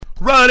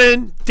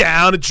running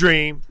down a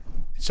dream.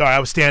 Sorry, I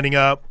was standing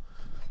up.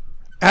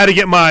 I had to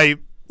get my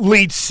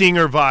lead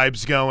singer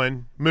vibes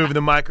going. Moving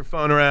the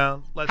microphone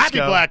around. Let's Happy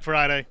go. Black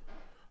Friday.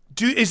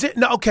 Dude, is it?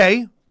 No,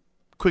 okay.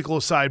 Quick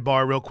little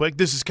sidebar real quick.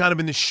 This is kind of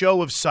in the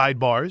show of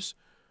sidebars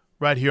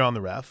right here on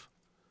the ref.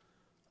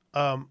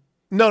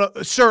 No,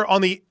 sir,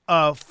 on the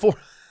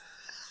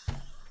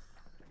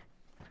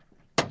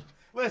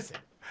Listen.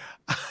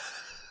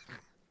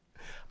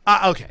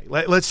 Okay,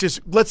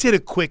 let's hit a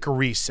quick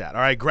reset.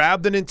 All right,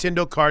 grab the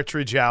Nintendo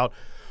cartridge out,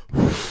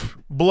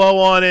 blow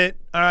on it.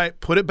 All right,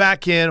 put it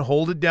back in,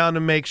 hold it down to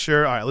make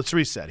sure. All right, let's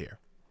reset here.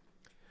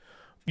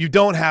 You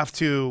don't have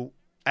to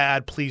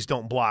add "please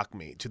don't block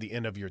me" to the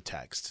end of your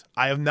text.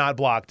 I have not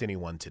blocked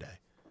anyone today.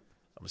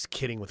 I was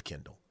kidding with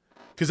Kindle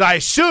because I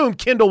assumed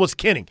Kindle was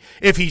kidding.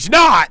 If he's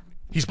not,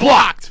 he's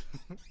blocked.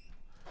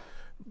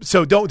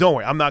 So don't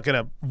worry. I'm not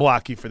going to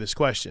block you for this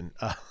question,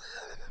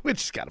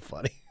 which is kind of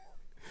funny.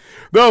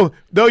 Though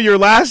your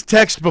last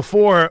text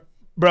before,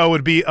 bro,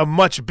 would be a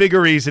much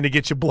bigger reason to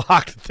get you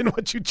blocked than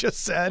what you just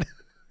said.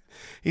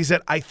 He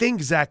said, I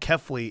think Zach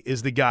Heffley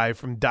is the guy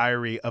from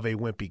Diary of a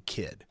Wimpy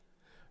Kid.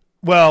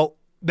 Well,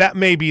 that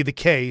may be the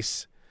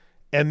case,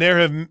 and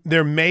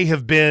there may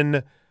have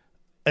been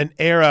an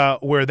era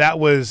where that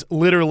was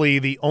literally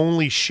the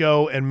only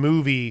show and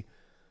movie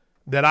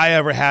that I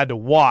ever had to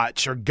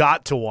watch, or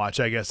got to watch,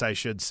 I guess I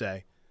should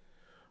say.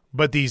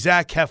 But the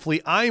Zach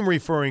Heffley I'm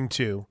referring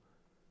to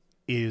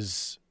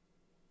is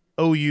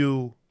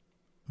OU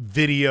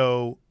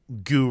video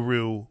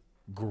guru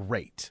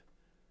great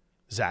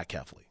Zach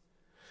Heffley.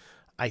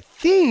 I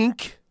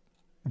think,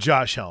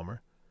 Josh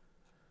Helmer,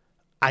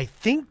 I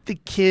think the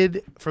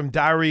kid from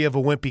Diary of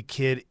a Wimpy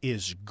Kid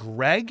is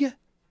Greg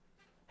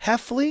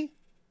Heffley,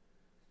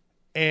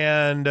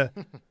 and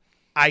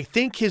I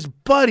think his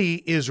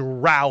buddy is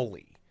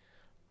Rowley.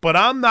 But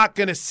I'm not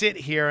going to sit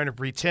here and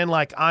pretend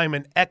like I'm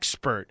an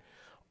expert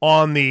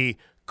on the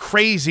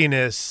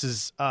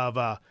crazinesses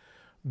of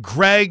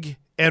Greg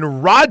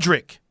and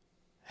Roderick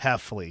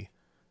Heffley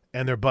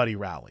and their buddy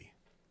Rowley.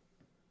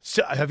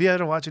 So, have you had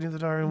to watch any of the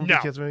Diary of a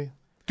Wimpy Kids movie?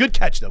 Good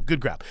catch, though. Good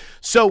grab.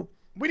 So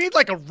we need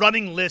like a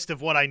running list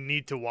of what I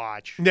need to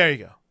watch. There you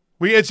go.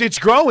 It's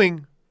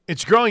growing.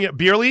 It's growing at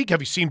Beer League.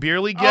 Have you seen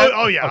Beer League yet?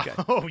 Oh yeah. Okay.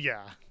 Oh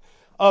yeah.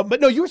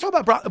 But no, you were talking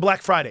about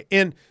Black Friday,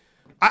 and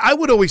I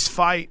would always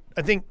fight.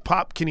 I think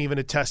Pop can even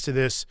attest to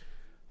this.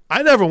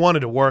 I never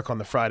wanted to work on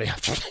the Friday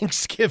after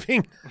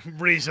Thanksgiving.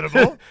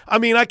 Reasonable. I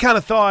mean, I kind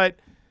of thought,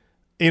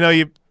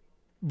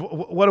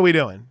 what are we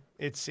doing?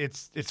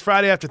 It's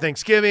Friday after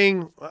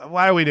Thanksgiving.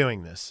 Why are we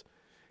doing this?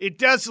 It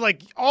does,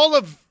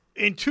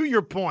 and to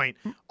your point,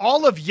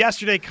 all of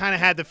yesterday kind of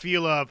had the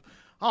feel of,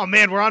 oh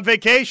man, we're on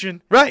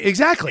vacation. Right,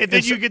 exactly. And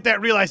then you get that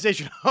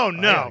realization, oh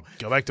no.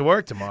 Go back to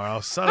work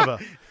tomorrow. Son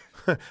of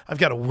a I've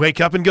got to wake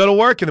up and go to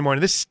work in the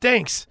morning. This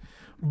stinks.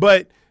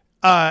 But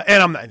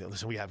and I'm not,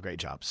 listen, we have great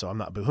jobs, so I'm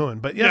not boo-hooing.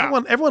 But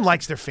everyone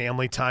likes their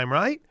family time,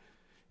 right?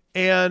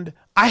 And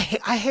I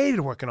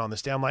hated working on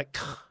this day. I'm like,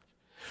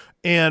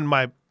 and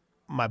my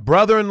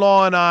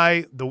brother-in-law and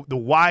I, the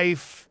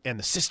wife and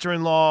the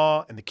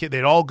sister-in-law and the kid,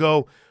 they'd all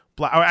go,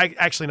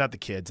 actually not the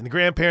kids, and the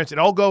grandparents, they'd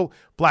all go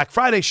Black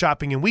Friday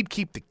shopping, and we'd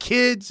keep the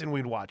kids, and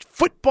we'd watch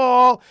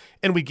football,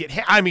 and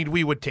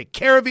we would take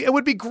care of it. It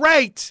would be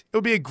great. It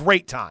would be a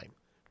great time.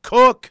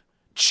 Cook,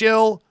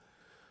 chill.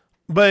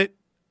 But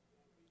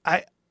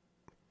I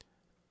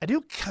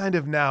do kind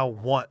of now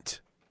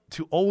want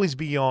to always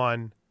be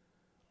on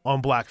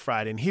Black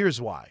Friday, and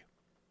here's why.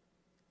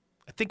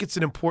 I think it's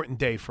an important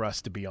day for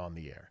us to be on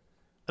the air.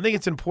 I think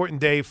it's an important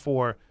day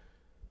for,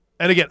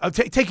 and again,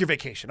 take your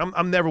vacation.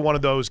 I'm never one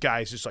of those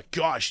guys who's like,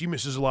 gosh, he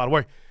misses a lot of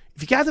work.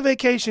 If you got the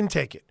vacation,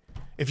 take it.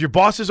 If your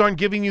bosses aren't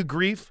giving you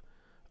grief,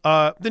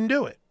 then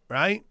do it,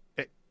 right?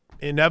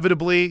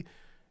 Inevitably,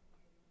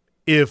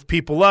 if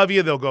people love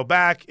you, they'll go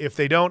back. If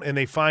they don't and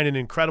they find an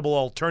incredible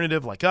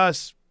alternative like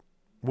us,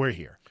 we're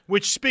here.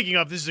 Which, speaking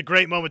of, this is a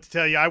great moment to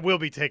tell you I will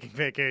be taking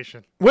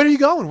vacation. Where are you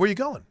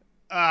going?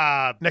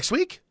 Next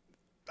week?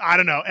 I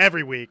don't know,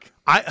 every week.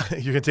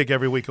 You're going to take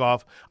every week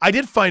off. I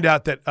did find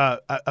out that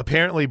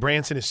apparently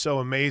Branson is so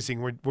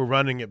amazing, we're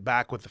running it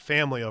back with the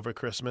family over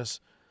Christmas.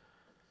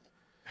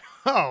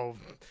 Oh,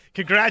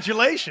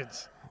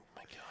 congratulations. Oh,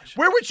 my gosh.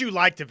 Where would you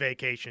like to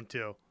vacation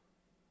to?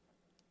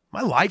 My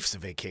life's a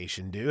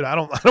vacation, dude. I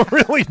don't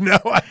really know.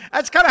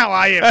 That's kind of how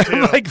I am,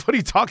 too. Like, what are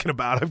you talking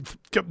about?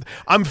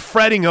 I'm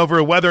fretting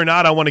over whether or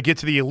not I want to get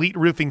to the elite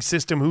roofing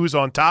system who's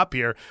on top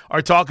here,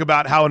 or talk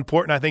about how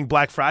important I think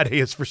Black Friday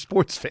is for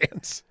sports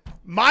fans.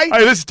 All right,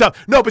 this is tough.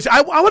 No, but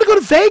I want to go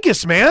to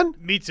Vegas, man.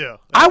 Me too.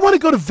 I want to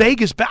go to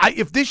Vegas.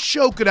 If this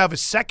show could have a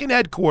second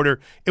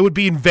headquarter, it would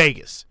be in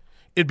Vegas.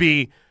 It'd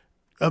be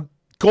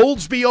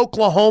Goldsby,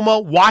 Oklahoma,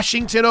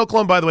 Washington,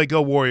 Oklahoma. By the way,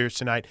 go Warriors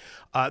tonight.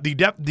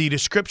 The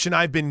description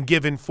I've been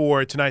given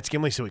for tonight's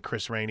game, at least what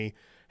Chris Rainey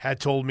had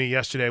told me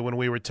yesterday when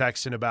we were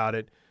texting about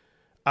it,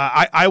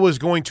 I was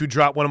going to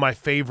drop one of my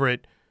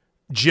favorite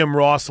Jim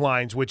Ross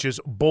lines, which is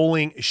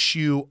bowling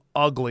shoe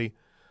ugly.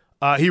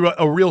 He wrote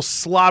a real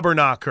slobber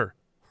knocker.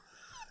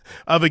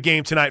 of a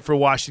game tonight for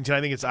Washington.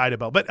 I think it's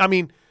Idabel. But, I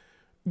mean,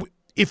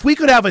 if we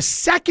could have a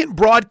second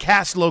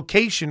broadcast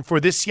location for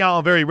this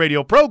Cian Very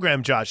radio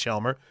program, Josh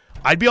Helmer,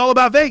 I'd be all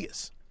about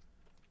Vegas.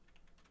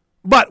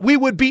 But we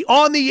would be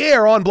on the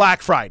air on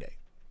Black Friday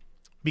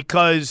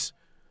because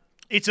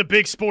it's a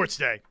big sports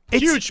day.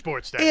 Huge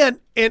sports day.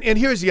 And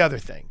here's the other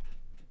thing.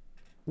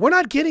 We're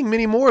not getting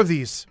many more of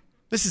these.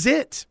 This is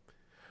it.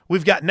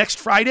 We've got next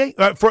Friday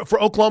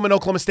for Oklahoma and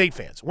Oklahoma State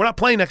fans. We're not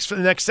playing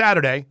next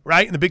Saturday,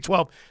 right, in the Big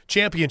 12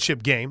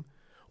 championship game.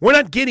 We're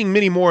not getting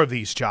many more of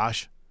these,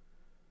 Josh.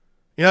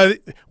 You know,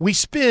 we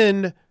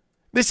spend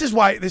 – this is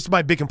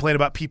my big complaint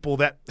about people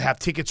that have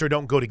tickets or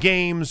don't go to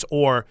games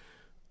or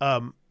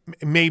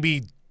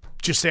maybe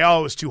just say,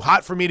 oh, it was too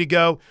hot for me to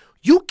go.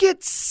 You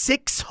get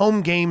 6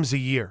 home games a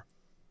year.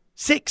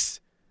 6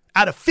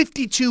 out of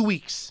 52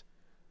 weeks.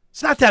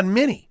 It's not that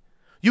many.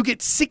 You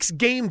get 6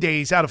 game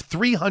days out of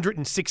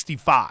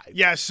 365.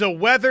 Yeah, so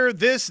whether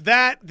this,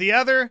 that, the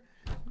other,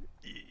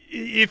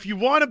 if you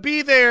want to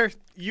be there,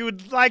 you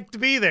would like to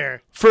be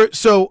there.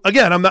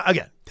 Again, I'm not,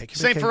 take your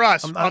Same for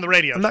us on the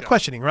radio I'm not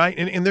questioning, right?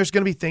 And there's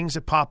going to be things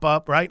that pop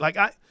up, right? Like,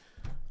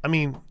 I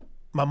mean,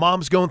 my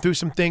mom's going through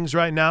some things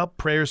right now.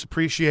 Prayers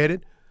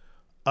appreciated.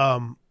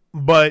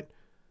 But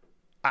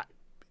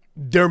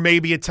there may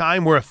be a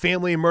time where a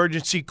family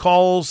emergency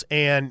calls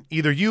and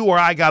either you or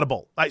I got a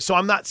bolt. So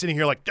I'm not sitting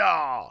here like,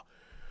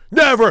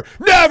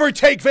 never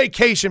take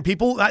vacation,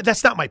 people.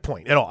 That's not my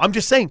point at all. I'm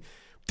just saying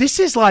this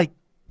is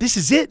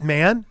it,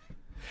 man.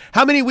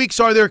 How many weeks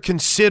are there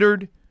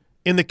considered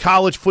in the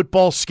college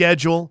football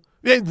schedule,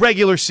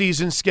 regular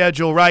season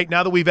schedule, right?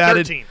 Now that we've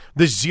added 13.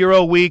 The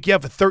 0 week, you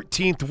have a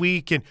 13th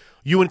week, and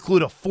you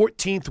include a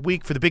 14th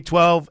week for the Big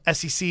 12,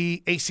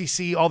 SEC,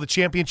 ACC, all the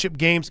championship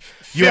games.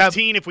 You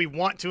 15 if we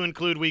want to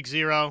include week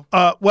 0.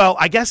 Well,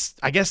 I guess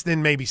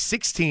then maybe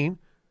 16.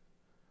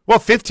 Well,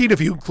 15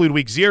 if you include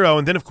week 0,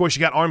 and then, of course, you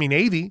got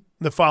Army-Navy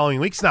the following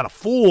week. It's not a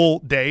full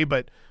day,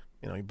 but,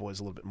 you know, your boy's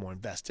a little bit more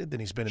invested than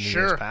he's been in the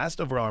years past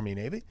over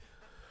Army-Navy.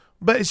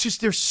 But it's just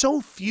there's so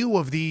few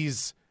of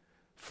these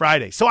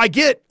Fridays. So I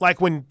get,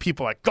 like, when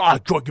people are like,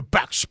 God, get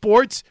back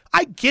sports.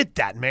 I get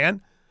that,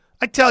 man.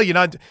 I tell you,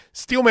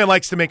 Steelman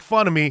likes to make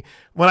fun of me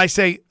when I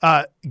say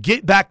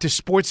get back to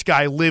sports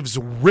guy lives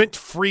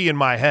rent-free in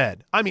my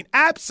head. I mean,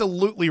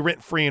 absolutely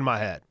rent-free in my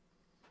head.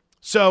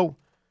 So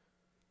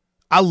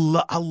I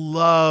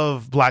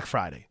love Black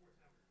Friday.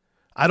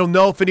 I don't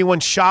know if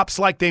anyone shops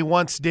like they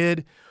once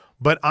did,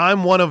 but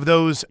I'm one of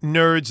those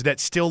nerds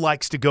that still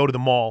likes to go to the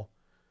mall.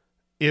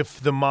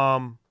 If the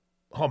mom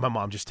 – my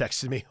mom just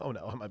texted me. Oh,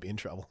 no, I might be in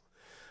trouble.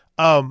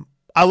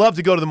 I love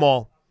to go to the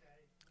mall.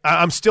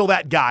 I'm still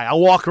that guy. I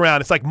walk around.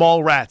 It's like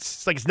mall rats.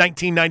 It's like it's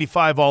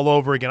 1995 all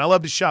over again. I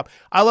love to shop.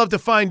 I love to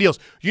find deals.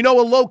 You know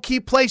a low-key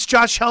place,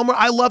 Josh Helmer,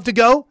 I love to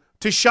go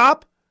to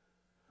shop?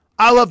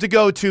 I love to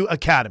go to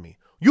Academy.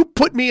 You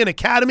put me in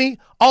Academy,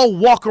 I'll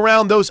walk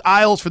around those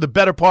aisles for the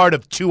better part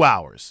of 2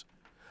 hours.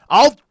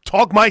 I'll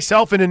talk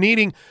myself into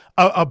needing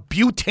a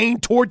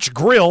butane torch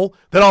grill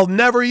that I'll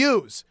never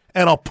use,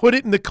 and I'll put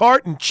it in the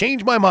cart and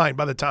change my mind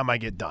by the time I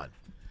get done.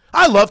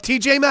 I love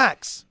TJ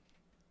Maxx.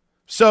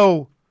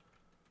 So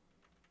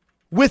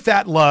with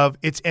that love,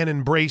 it's an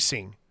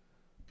embracing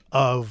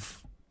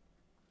of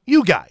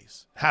you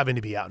guys having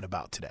to be out and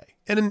about today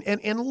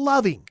and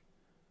loving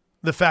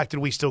the fact that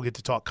we still get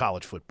to talk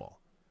college football.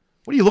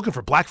 What are you looking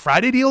for, Black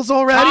Friday deals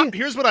already?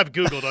 Here's what I've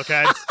Googled,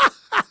 okay?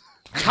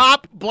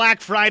 Top Black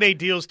Friday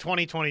deals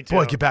 2022.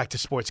 Boy, get back to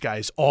sports,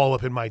 guys. All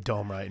up in my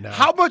dome right now.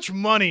 How much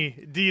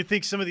money do you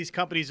think some of these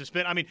companies have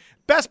spent? I mean,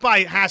 Best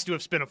Buy has to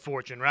have spent a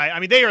fortune, right?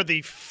 I mean, they are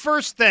the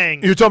first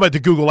thing. You're talking about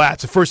the Google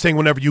ads, the first thing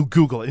whenever you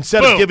Google it.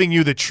 Instead Boom. of giving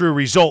you the true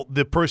result,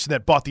 the person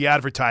that bought the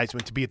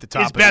advertisement to be at the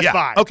top is of Best it.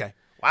 Buy. Okay.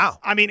 Wow.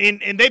 I mean,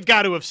 and they've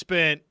got to have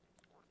spent,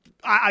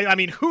 I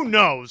mean, who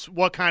knows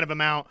what kind of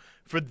amount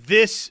for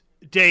this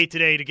day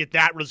today to get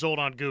that result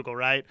on Google,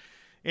 right?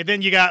 And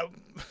then you got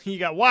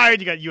Wired,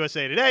 you got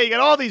USA Today, you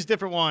got all these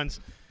different ones.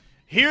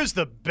 Here's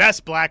the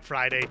best Black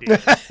Friday deal.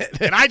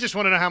 And I just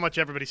want to know how much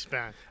everybody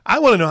spent. I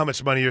want to know how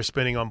much money you're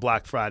spending on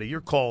Black Friday.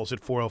 Your calls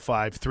at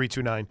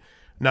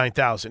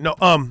 405-329-9000. No,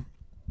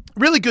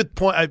 really good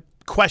point.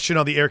 Question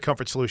on the Air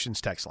Comfort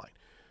Solutions text line.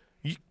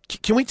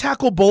 Can we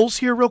tackle bowls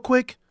here real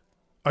quick?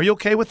 Are you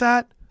okay with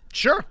that?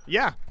 Sure,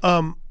 yeah.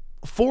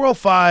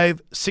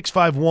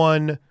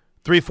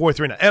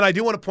 405-651-3439. And I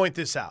do want to point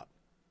this out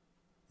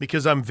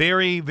because I'm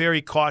very,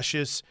 very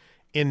cautious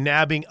in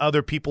nabbing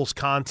other people's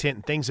content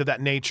and things of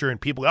that nature.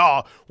 And people go,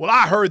 oh, well,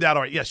 I heard that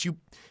already. Yes,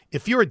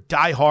 if you're a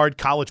diehard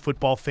college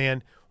football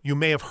fan, you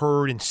may have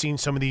heard and seen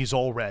some of these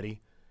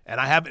already.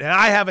 And I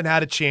haven't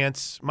had a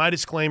chance. My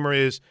disclaimer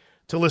is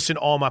to listen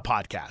to all my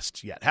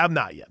podcasts yet. Have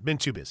not yet. Been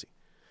too busy.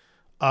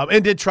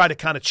 And did try to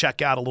kind of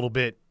check out a little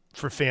bit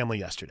for family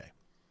yesterday.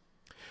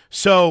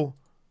 So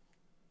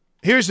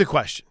here's the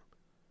question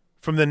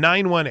from the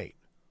 918.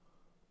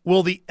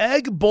 Will the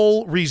Egg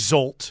Bowl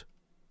result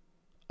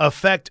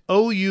affect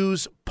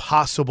OU's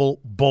possible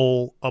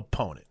bowl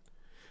opponent?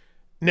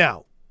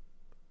 Now,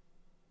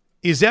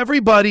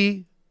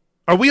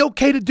 are we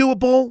okay to do a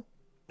bowl?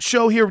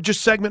 show here,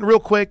 just segment real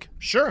quick?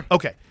 Sure.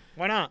 Okay.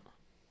 Why not?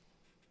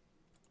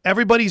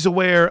 Everybody's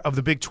aware of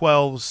the Big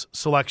 12's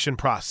selection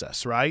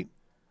process, right?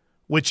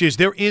 Which is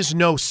there is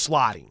no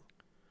slotting.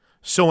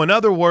 So in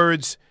other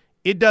words,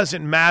 it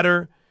doesn't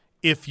matter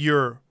if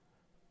you're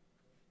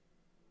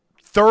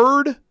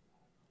third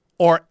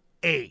or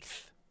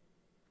eighth.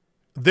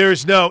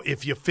 There's no,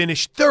 if you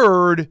finish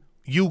third,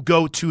 you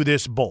go to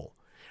this bowl.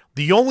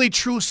 The only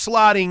true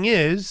slotting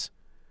is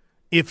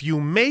if you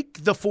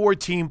make the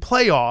 4-team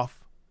playoff,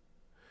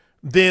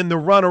 then the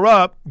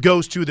runner-up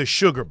goes to the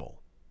Sugar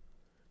Bowl.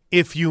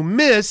 If you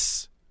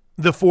miss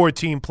the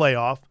 4-team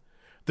playoff,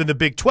 then the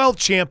Big 12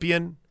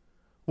 champion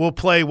will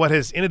play what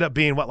has ended up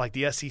being, like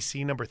the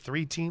SEC number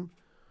 3 team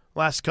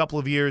last couple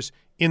of years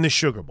in the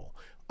Sugar Bowl,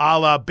 a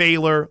la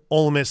Baylor,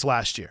 Ole Miss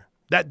last year.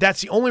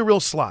 That's the only real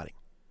slotting.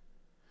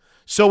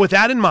 So with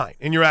that in mind,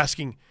 and you're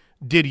asking,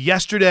 did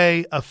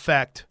yesterday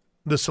affect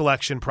the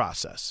selection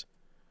process?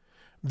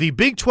 The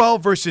Big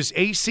 12 versus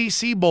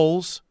ACC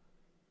bowls,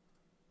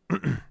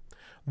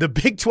 the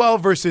Big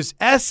 12 versus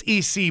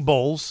SEC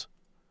bowls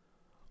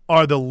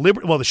are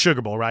the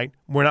Sugar Bowl, right?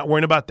 We're not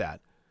worrying about that.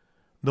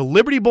 The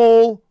Liberty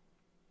Bowl,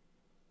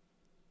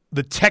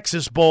 the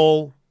Texas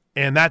Bowl,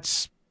 and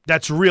that's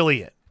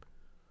really it.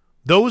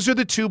 Those are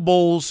the 2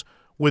 bowls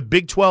with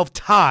Big 12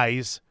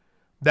 ties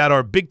that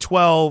are Big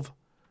 12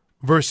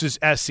 versus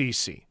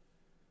SEC.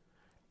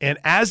 And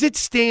as it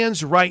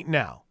stands right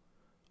now,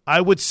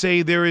 I would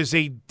say there is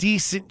a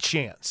decent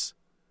chance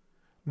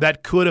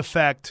that could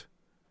affect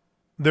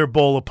their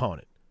bowl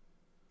opponent.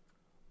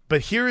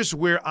 But here's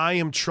where I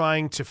am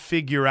trying to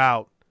figure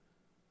out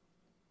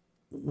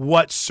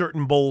what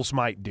certain bowls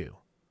might do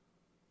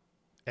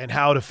and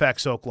how it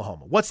affects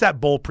Oklahoma. What's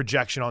that bowl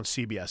projection on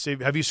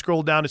CBS? Have you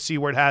scrolled down to see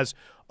where it has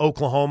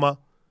Oklahoma?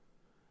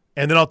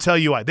 And then I'll tell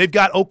you why. They've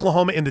got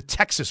Oklahoma in the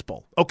Texas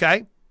Bowl.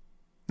 Okay.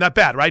 Not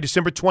bad, right?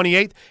 December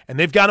 28th. And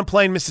they've got them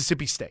playing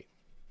Mississippi State.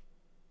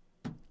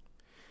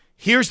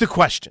 Here's the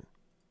question.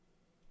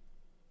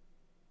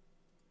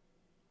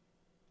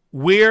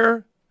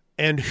 Where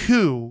and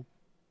who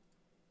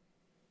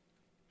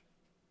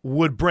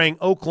would bring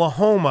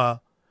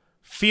Oklahoma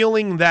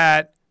feeling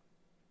that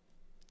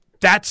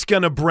that's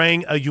going to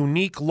bring a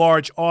unique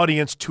large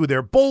audience to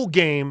their bowl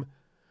game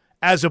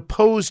as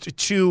opposed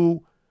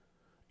to,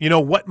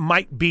 what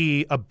might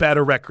be a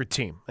better record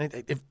team?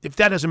 If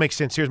that doesn't make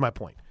sense, here's my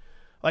point.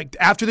 Like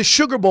after the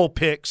Sugar Bowl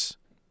picks,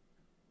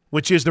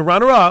 which is the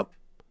runner-up,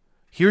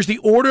 here's the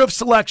order of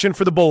selection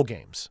for the bowl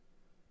games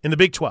in the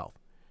Big 12.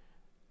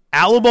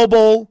 Alamo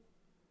Bowl,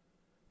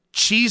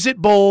 Cheez-It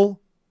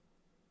Bowl,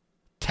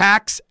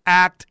 Tax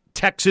Act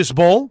Texas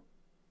Bowl,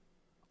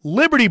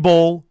 Liberty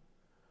Bowl,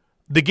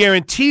 the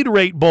Guaranteed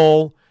Rate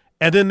Bowl,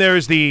 and then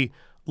there's the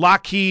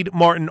Lockheed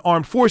Martin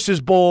Armed Forces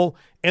Bowl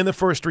and the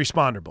First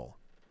Responder Bowl.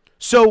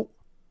 So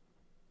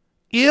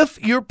if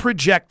you're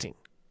projecting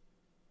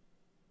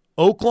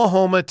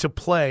Oklahoma to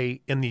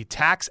play in the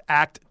Tax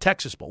Act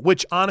Texas Bowl,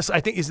 which honestly,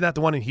 I think, isn't that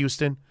the one in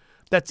Houston?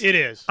 It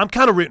is. I'm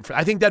kind of rooting for it.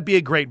 I think that'd be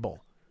a great bowl.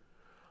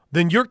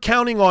 Then you're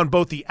counting on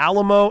both the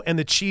Alamo and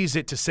the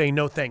Cheez-It to say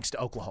no thanks to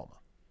Oklahoma.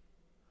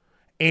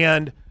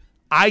 And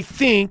I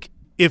think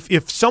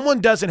if someone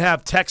doesn't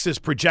have Texas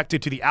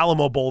projected to the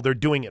Alamo Bowl, they're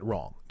doing it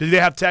wrong. Do they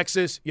have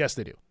Texas? Yes,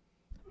 they do.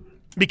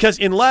 Because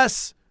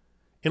unless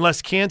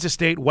Kansas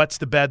State wets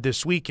the bed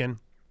this weekend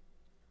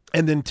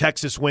and then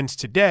Texas wins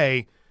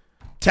today,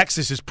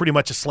 Texas is pretty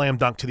much a slam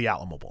dunk to the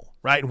Alamo Bowl,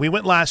 right? And we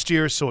went last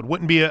year, so it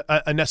wouldn't be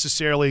a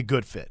necessarily a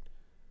good fit.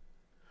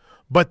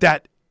 But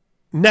that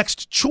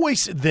next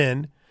choice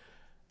then,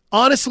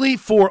 honestly,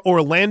 for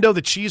Orlando,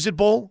 the Cheez-It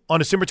Bowl on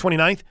December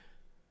 29th,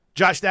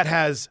 Josh, that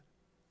has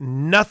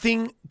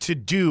nothing to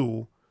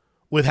do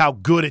with how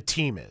good a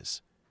team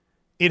is.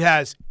 It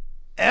has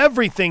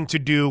everything to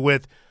do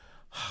with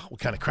what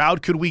kind of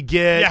crowd could we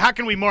get? Yeah, how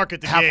can we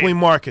market the game? How can we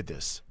market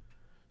this?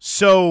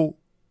 So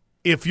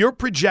if you're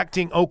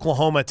projecting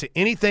Oklahoma to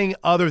anything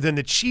other than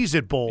the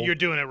Cheez-It Bowl, you're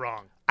doing it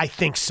wrong. I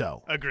think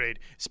so. Agreed.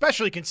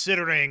 Especially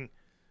considering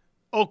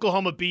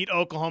Oklahoma beat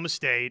Oklahoma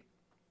State,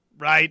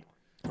 right?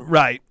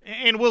 Right.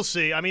 And we'll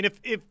see. I mean,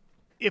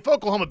 if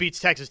Oklahoma beats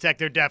Texas Tech,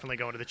 they're definitely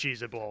going to the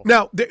Cheez-It Bowl.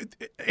 Now,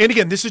 and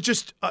again, this is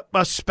just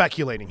us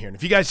speculating here. And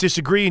if you guys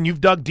disagree and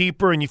you've dug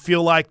deeper and you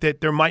feel like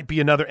that there might be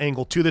another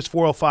angle to this,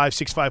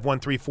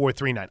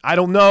 405-651-3439. I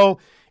don't know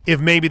if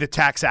maybe the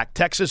Tax Act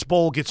Texas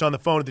Bowl gets on the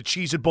phone to the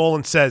Cheez-It Bowl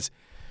and says,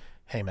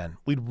 hey, man,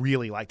 we'd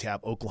really like to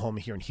have Oklahoma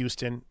here in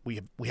Houston.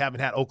 We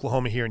haven't had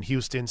Oklahoma here in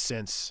Houston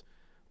since,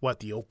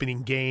 the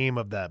opening game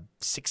of the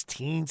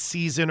 16th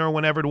season or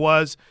whenever it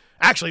was.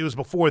 Actually, it was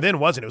before then,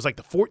 wasn't it? It was like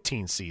the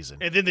 14th season.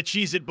 And then the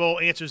Cheez-It Bowl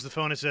answers the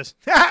phone and says,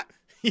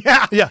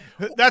 yeah,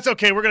 that's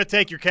okay. We're going to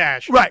take your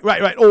cash. Right.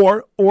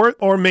 Or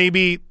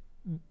maybe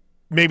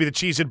the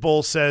Cheez-It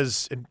Bowl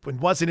says, and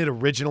wasn't it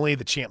originally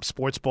the Champ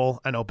Sports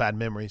Bowl? I know, bad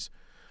memories.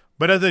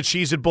 But other the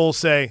Cheez-It Bowl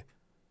say,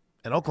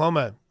 and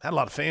Oklahoma had a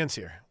lot of fans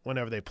here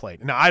whenever they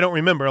played. Now, I don't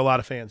remember a lot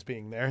of fans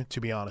being there,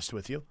 to be honest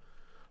with you.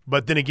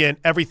 But then again,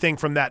 everything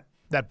from that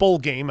bowl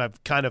game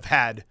I've kind of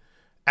had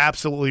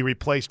absolutely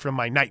replaced from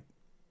my night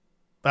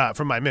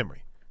from my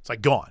memory. It's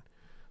like gone.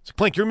 So,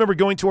 Plink, you remember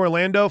going to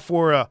Orlando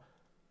for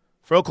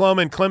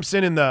Oklahoma and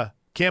Clemson in the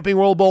Camping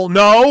World Bowl?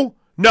 No,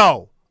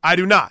 I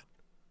do not.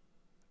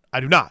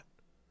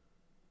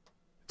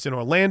 It's in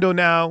Orlando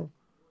now.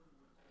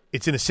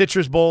 It's in the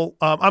Citrus Bowl.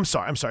 I'm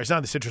sorry. It's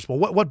not the Citrus Bowl.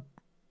 What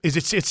is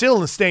it? It's still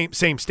in the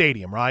same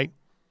stadium, right?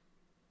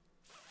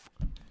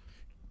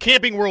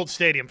 Camping World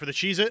Stadium for the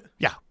Cheez-It?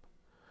 Yeah.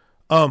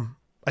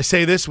 I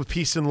say this with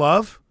peace and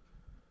love.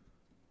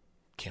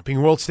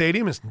 Camping World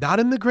Stadium is not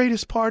in the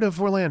greatest part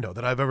of Orlando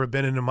that I've ever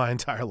been in my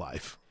entire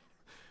life.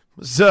 It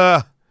was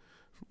a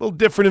little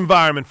different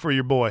environment for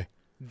your boy.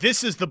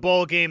 This is the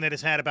bowl game that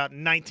has had about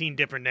 19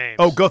 different names.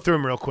 Oh, go through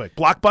them real quick.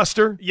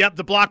 Blockbuster? Yep,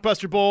 the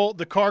Blockbuster Bowl,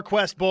 the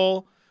CarQuest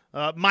Bowl,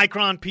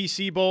 Micron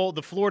PC Bowl,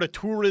 the Florida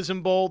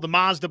Tourism Bowl, the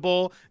Mazda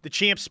Bowl, the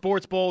Champs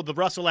Sports Bowl, the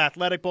Russell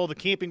Athletic Bowl, the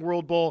Camping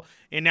World Bowl,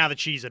 and now the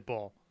Cheez-It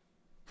Bowl.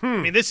 I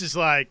mean, this is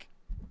like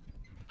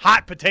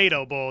Hot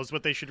Potato Bowl is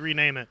what they should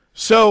rename it.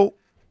 So,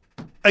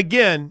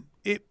 again,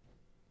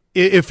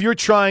 if you're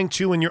trying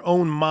to, in your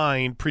own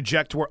mind,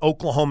 project where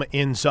Oklahoma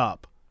ends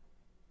up,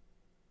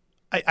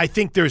 I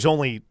think there's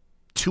only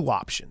two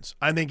options.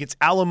 I think it's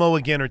Alamo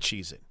again or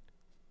Cheez-It.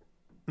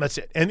 That's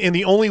it. And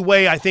the only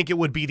way I think it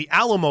would be the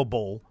Alamo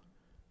Bowl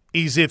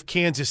is if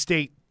Kansas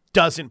State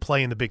doesn't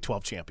play in the Big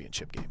 12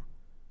 championship game.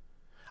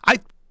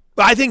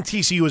 I think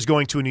TCU is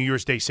going to a New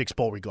Year's Day 6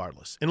 Bowl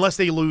regardless, unless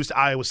they lose to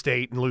Iowa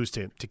State and lose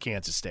to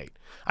Kansas State.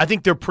 I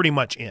think they're pretty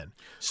much in.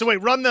 So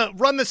wait, run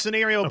the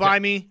scenario by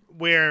me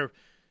where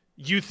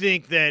you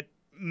think that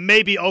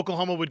maybe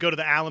Oklahoma would go to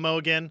the Alamo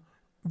again.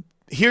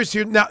 Here's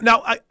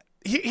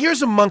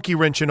a monkey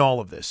wrench in all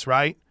of this,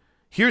 right?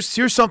 Here's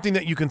something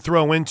that you can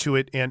throw into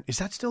it, and is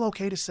that still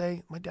okay to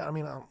say?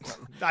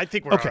 I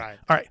think we're okay.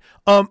 All right.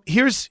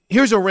 Here's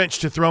a wrench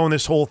to throw in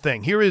this whole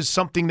thing. Here is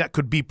something that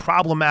could be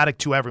problematic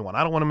to everyone.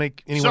 I don't want to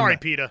make anyone Sorry,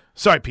 mad. PETA.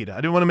 Sorry, PETA. I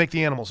didn't want to make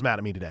the animals mad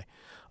at me today.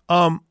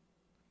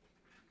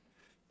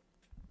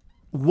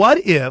 What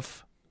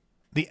if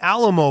the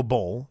Alamo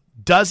Bowl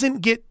doesn't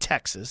get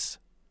Texas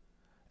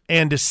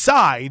and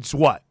decides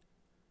what?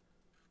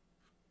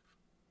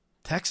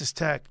 Texas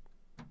Tech,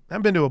 I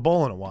haven't been to a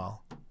bowl in a while.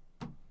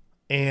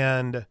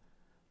 And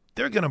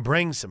they're going to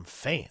bring some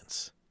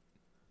fans.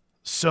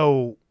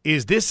 So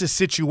is this a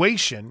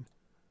situation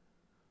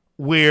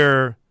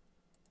where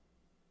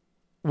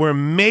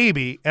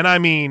maybe, and I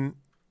mean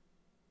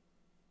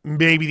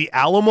maybe the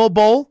Alamo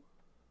Bowl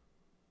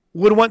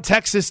would want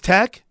Texas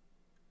Tech?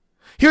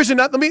 Here's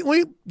another, let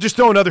me just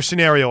throw another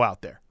scenario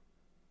out there.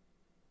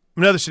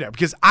 Another scenario,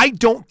 because I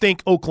don't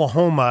think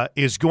Oklahoma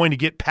is going to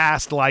get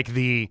past like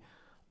the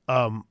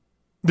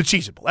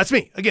Cheez-It Bowl. That's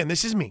me. Again,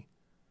 this is me.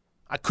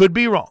 I could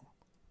be wrong.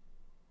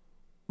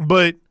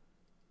 But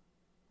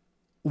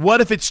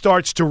what if it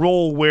starts to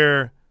roll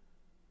where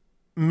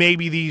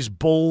maybe these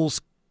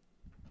bowls,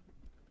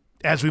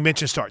 as we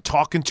mentioned, start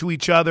talking to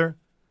each other,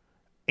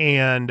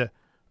 and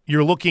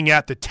you're looking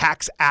at the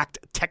Tax Act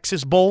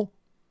Texas Bowl,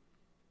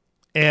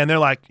 and they're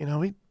like,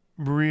 we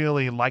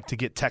really like to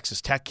get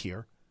Texas Tech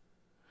here.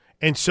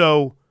 And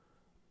so,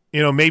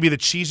 maybe the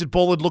Cheez-It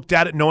Bowl had looked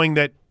at it knowing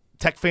that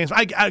Tech fans,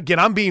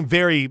 I'm being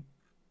very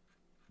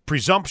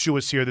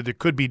presumptuous here that there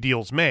could be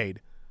deals made.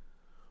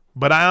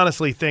 But I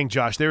honestly think,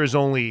 Josh, there is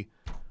only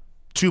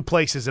two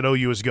places that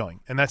OU is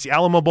going, and that's the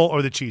Alamo Bowl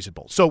or the Cheez-It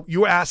Bowl. So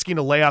you were asking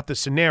to lay out the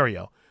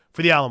scenario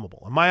for the Alamo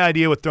Bowl. And my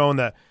idea with throwing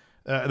the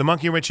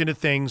monkey wrench into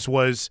things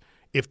was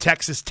if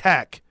Texas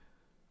Tech,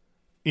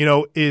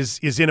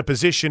 is in a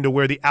position to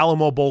where the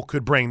Alamo Bowl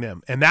could bring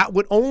them. And that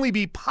would only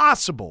be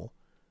possible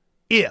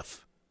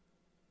if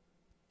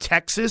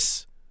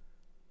Texas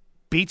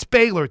beats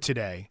Baylor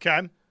today.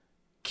 Okay.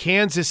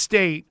 Kansas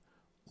State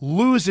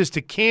loses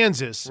to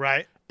Kansas,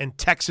 right, and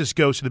Texas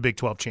goes to the Big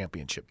 12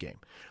 championship game.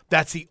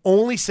 That's the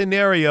only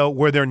scenario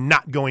where they're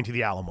not going to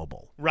the Alamo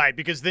Bowl. Right,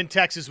 because then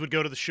Texas would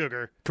go to the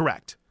Sugar.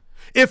 Correct.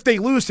 If they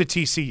lose to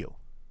TCU.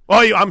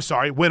 Oh, I'm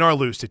sorry, win or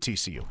lose to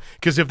TCU.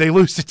 Because if they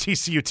lose to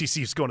TCU,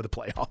 TCU's going to the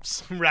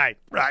playoffs. Right.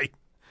 Right.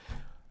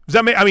 Does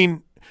that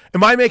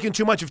am I making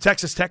too much of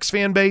Texas Tech's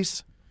fan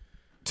base?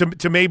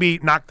 To maybe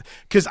knock,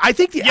 because I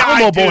think the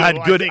Alamo Bowl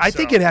had good. I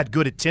think it had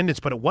good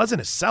attendance, but it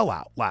wasn't a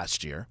sellout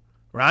last year,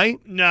 right?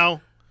 No.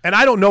 And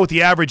I don't know what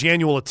the average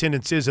annual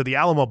attendance is of the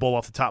Alamo Bowl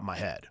off the top of my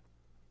head,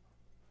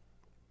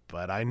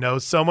 but I know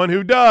someone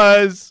who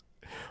does.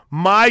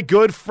 My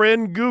good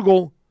friend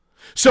Google.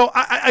 So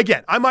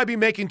I might be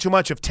making too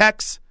much of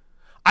Tex.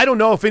 I don't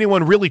know if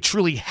anyone really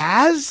truly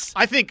has.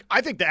 I think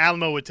the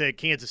Alamo would take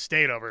Kansas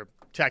State over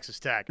Texas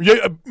Tech.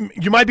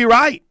 You might be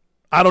right.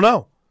 I don't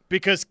know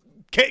because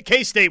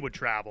K-State would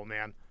travel,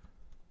 man.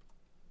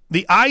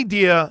 The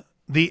idea,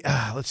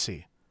 let's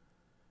see,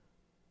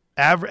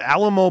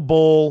 Alamo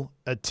Bowl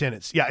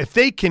attendance. Yeah, if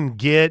they can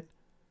get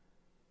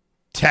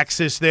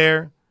Texas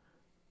there,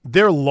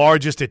 their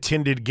largest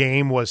attended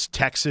game was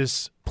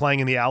Texas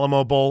playing in the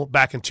Alamo Bowl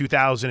back in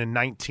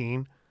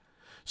 2019.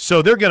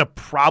 So they're going to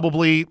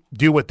probably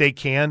do what they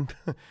can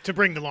to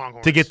bring the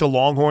Longhorns. To get the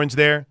Longhorns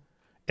there.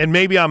 And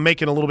maybe I'm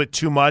making a little bit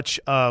too much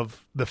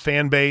of the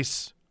fan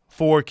base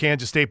for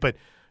Kansas State, but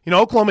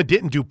Oklahoma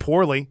didn't do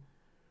poorly.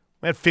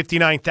 We had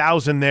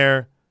 59,000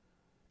 there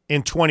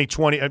in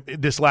 2020,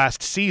 this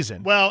last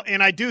season. Well,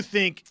 and I do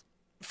think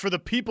for the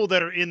people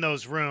that are in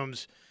those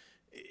rooms,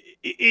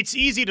 it's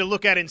easy to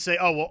look at it and say,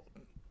 oh, well,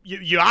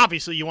 you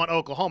obviously you want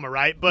Oklahoma,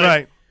 right? But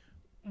right.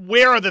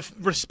 Where are the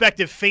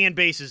respective fan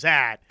bases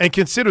at? And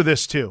consider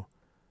this, too.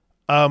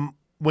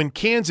 When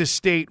Kansas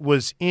State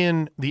was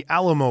in the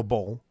Alamo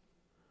Bowl,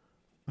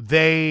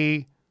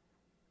 they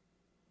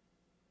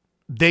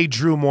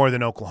drew more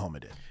than Oklahoma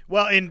did.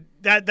 Well, and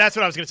that's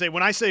what I was going to say.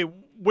 When I say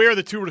where are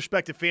the two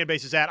respective fan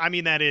bases at, I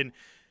mean that in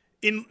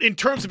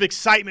terms of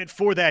excitement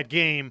for that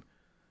game.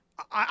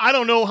 I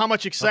don't know how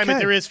much excitement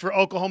there is for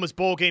Oklahoma's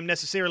bowl game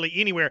necessarily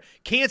anywhere.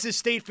 Kansas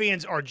State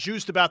fans are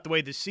juiced about the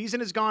way the season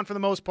has gone for the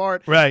most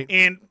part, right?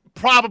 And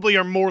probably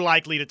are more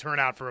likely to turn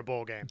out for a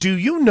bowl game. Do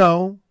you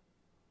know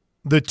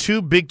the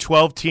two Big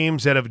 12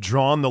 teams that have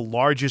drawn the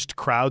largest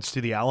crowds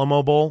to the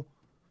Alamo Bowl?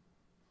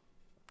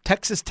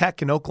 Texas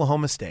Tech and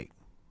Oklahoma State.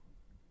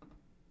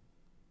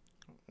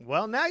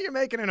 Well, now you're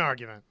making an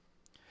argument.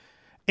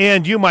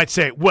 And you might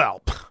say,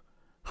 well,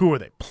 who are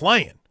they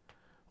playing?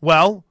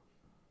 Well,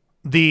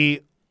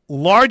 the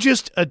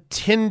largest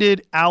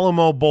attended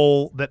Alamo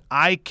Bowl that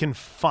I can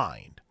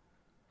find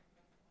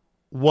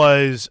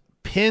was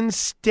Penn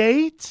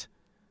State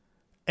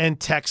and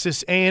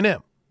Texas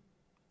A&M.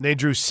 They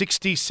drew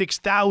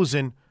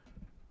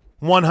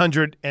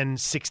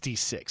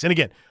 66,166. And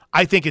again,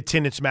 I think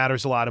attendance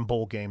matters a lot in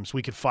bowl games.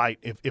 We could fight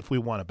if we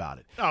want about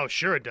it. Oh,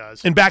 sure it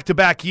does. In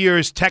back-to-back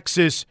years,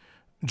 Texas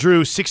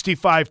drew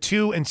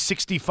 65-2 and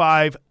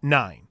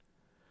 65-9.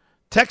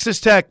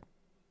 Texas Tech,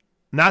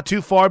 not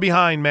too far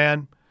behind,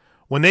 man.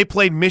 When they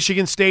played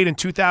Michigan State in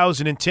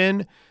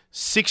 2010,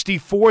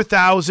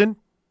 64,000,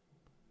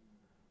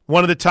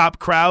 one of the top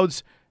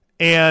crowds.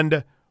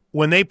 And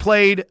when they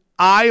played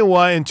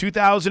Iowa in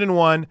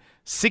 2001,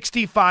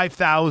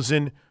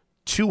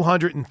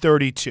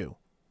 65,232.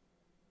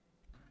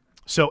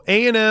 So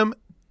A&M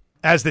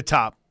as the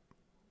top.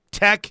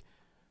 Tech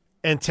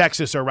and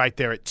Texas are right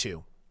there at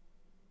 2.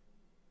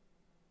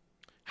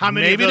 How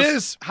many Maybe of those, it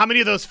is. How many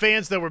of those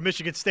fans, though, were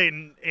Michigan State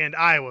and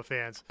Iowa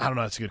fans? I don't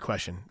know. That's a good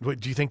question.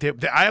 Do you think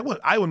the Iowa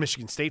and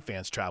Michigan State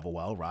fans travel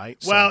well, right?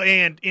 So, well,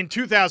 and in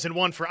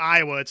 2001 for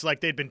Iowa, it's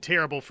like they'd been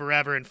terrible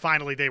forever, and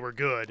finally they were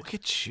good. Look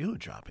at you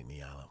dropping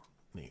the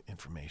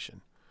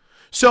information.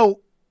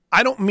 So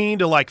I don't mean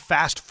to like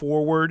fast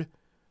forward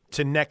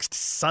to next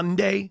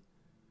Sunday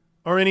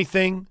or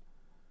anything,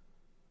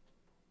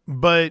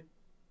 but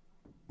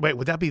wait,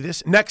 would that be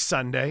this next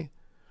Sunday?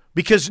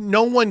 Because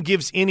no one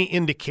gives any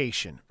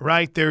indication,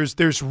 right?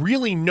 There's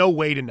really no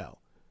way to know.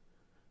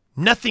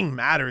 Nothing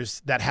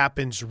matters that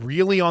happens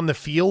really on the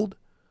field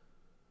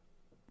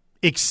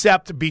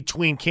except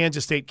between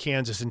Kansas State,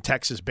 Kansas, and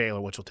Texas,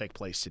 Baylor, which will take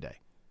place today.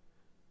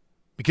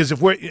 Because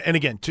if we're, and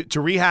again, to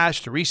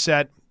rehash, to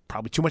reset,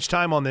 probably too much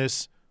time on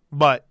this,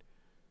 but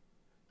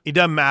it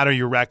doesn't matter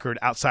your record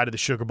outside of the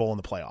Sugar Bowl and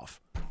the playoff.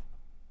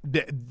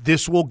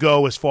 This will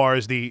go as far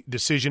as the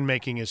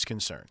decision-making is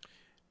concerned.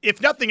 If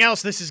nothing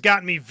else, this has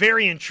gotten me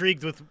very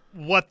intrigued with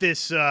what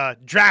this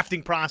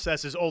drafting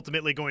process is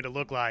ultimately going to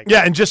look like.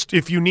 Yeah, and just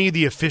if you need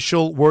the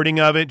official wording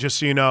of it, just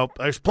so you know,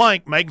 there's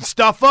Plank making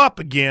stuff up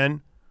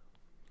again.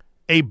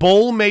 A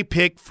bowl may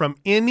pick from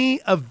any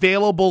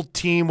available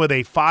team with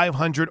a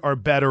 500 or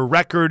better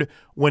record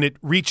when it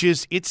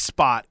reaches its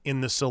spot in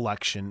the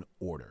selection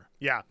order.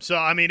 Yeah, so,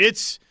 I mean,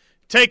 it's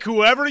take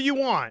whoever you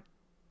want.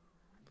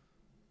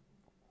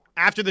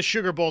 After the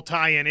Sugar Bowl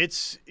tie-in,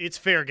 it's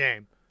fair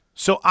game.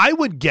 So I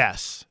would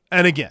guess,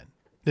 and again,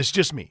 this is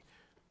just me,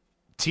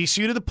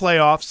 TCU to the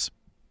playoffs,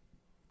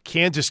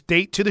 Kansas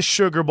State to the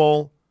Sugar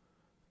Bowl,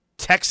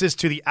 Texas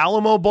to the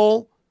Alamo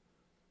Bowl,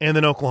 and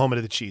then Oklahoma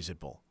to the Cheez-It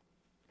Bowl.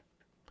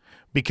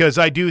 Because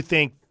I do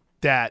think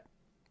that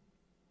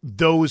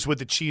those with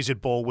the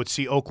Cheez-It Bowl would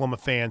see Oklahoma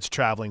fans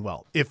traveling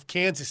well. If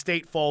Kansas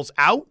State falls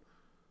out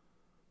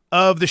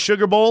of the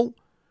Sugar Bowl,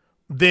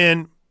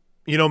 then,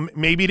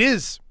 maybe it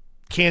is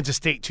Kansas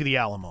State to the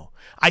Alamo.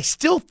 I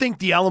still think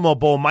the Alamo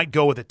Bowl might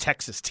go with a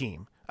Texas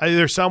team.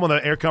 There's some on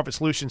the Air Comfort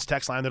Solutions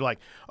text line. They're like,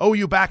 oh,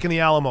 you back in the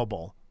Alamo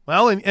Bowl.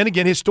 Well, and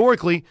again,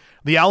 historically,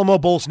 the Alamo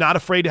Bowl's not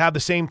afraid to have the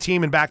same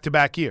team in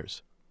back-to-back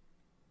years.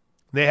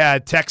 They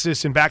had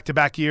Texas in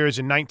back-to-back years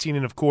in 19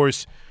 and, of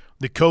course,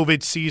 the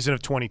COVID season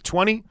of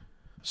 2020.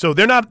 So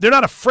they're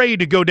not afraid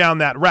to go down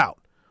that route.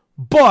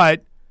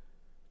 But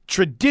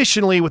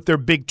traditionally with their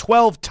Big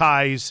 12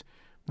 ties,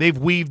 they've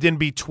weaved in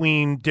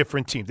between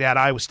different teams. They had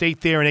Iowa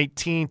State there in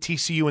 18,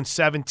 TCU in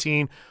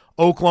 17,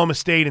 Oklahoma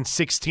State in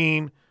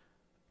 16,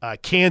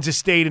 Kansas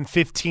State in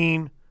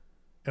 15.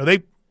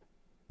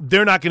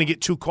 They're not going to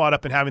get too caught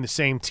up in having the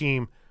same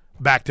team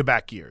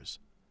back-to-back years.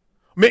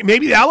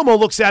 Maybe the Alamo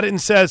looks at it and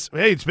says,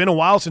 hey, it's been a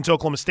while since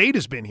Oklahoma State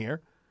has been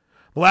here.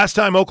 The last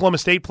time Oklahoma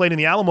State played in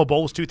the Alamo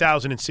Bowl was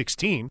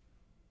 2016.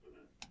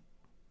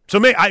 So,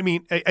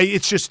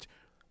 it's just –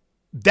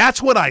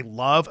 that's what I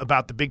love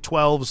about the Big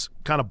 12's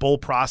kind of bowl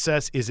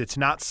process is it's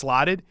not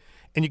slotted,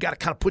 and you got to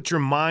kind of put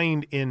your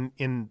mind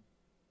in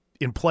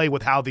play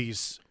with how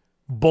these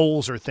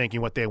Bulls are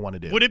thinking what they want to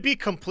do. Would it be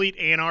complete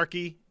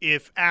anarchy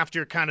if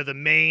after kind of the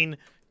main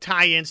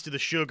tie-ins to the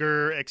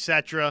Sugar,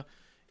 etc.,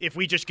 if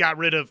we just got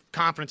rid of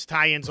conference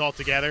tie-ins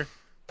altogether?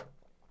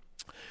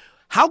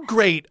 How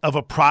great of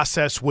a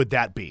process would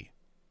that be?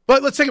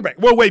 But let's take a break.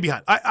 We're way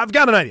behind. I've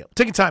got an idea.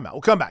 Taking time out.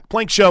 We'll come back.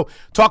 Plank Show,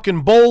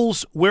 talking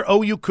Bulls, where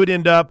OU could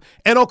end up,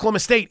 and Oklahoma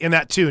State in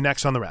that too,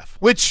 next on the ref.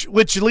 Which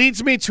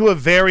leads me to a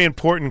very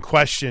important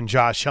question,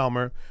 Josh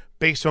Helmer,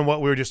 based on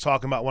what we were just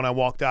talking about when I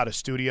walked out of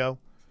studio.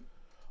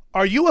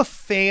 Are you a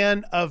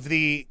fan of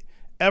the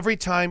every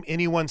time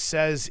anyone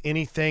says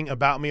anything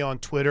about me on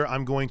Twitter,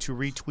 I'm going to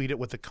retweet it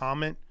with a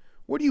comment?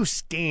 Where do you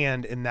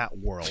stand in that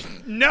world?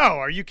 No,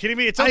 are you kidding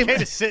me? It's okay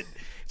to sit.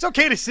 It's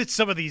okay to sit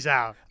some of these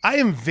out. I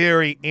am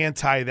very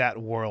anti that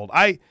world.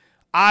 I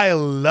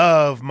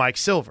love Mike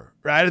Silver,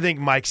 right? I think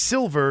Mike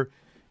Silver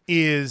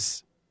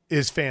is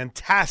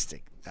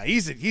fantastic. Now,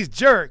 he's a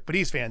jerk, but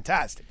he's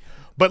fantastic.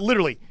 But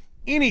literally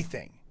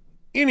anything,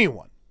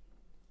 anyone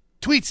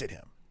tweets at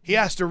him, he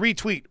has to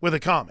retweet with a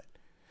comment.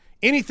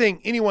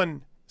 Anything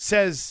anyone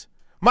says,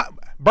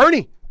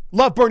 Bernie,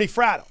 love Bernie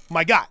Fratto,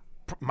 my God.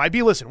 Might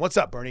be listening. What's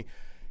up, Bernie?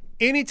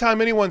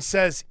 Anytime anyone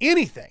says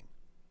anything,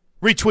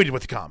 retweeted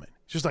with a comment.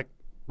 It's just like,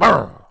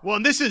 brr. Well,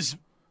 and this is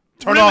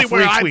Turn really off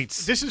where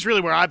retweets. This is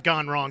really where I've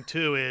gone wrong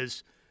too.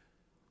 Is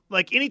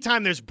like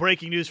anytime there's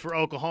breaking news for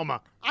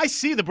Oklahoma, I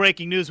see the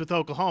breaking news with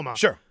Oklahoma.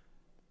 Sure.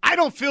 I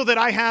don't feel that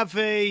I have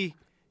an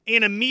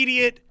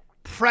immediate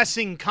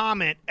pressing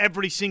comment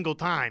every single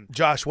time.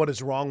 Josh, what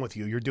is wrong with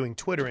you? You're doing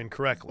Twitter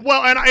incorrectly.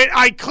 Well, and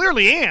I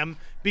clearly am,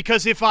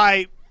 because if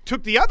I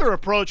took the other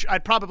approach,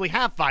 I'd probably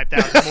have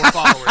 5,000 more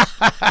followers.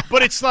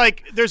 But it's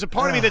like there's a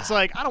part of me that's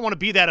like, I don't want to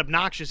be that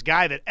obnoxious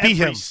guy that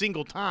every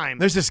single time.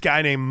 There's this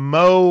guy named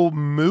Mo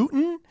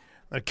Mooten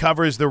that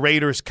covers the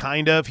Raiders,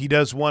 kind of. He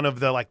does one of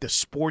the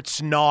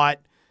sports knot,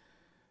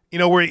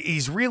 where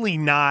he's really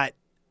not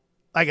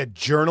like a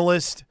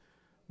journalist,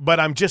 but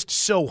I'm just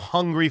so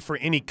hungry for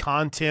any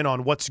content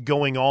on what's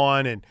going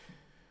on and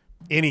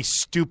any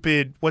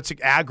stupid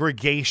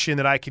aggregation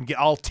that I can get.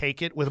 I'll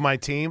take it with my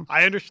team.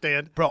 I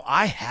understand. Bro,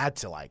 I had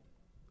to.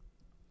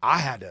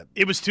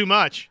 It was too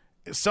much.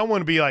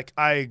 Someone would be like,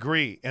 I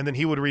agree. And then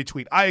he would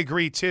retweet, I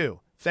agree too.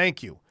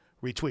 Thank you.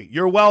 Retweet.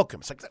 You're welcome.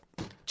 It's like,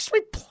 just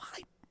reply.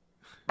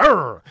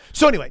 Brr.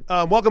 So anyway,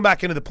 welcome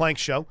back into the Plank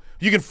Show.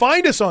 You can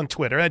find us on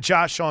Twitter at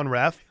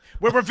JoshOnRef.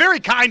 Where we're very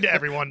kind to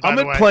everyone, by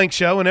the way. I'm at Plank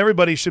Show, and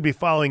everybody should be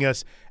following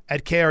us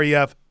at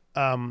KREF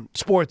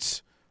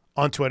Sports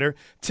on Twitter.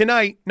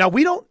 Tonight, now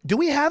do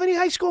we have any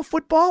high school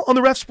football on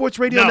the Ref Sports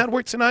Radio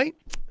Network tonight?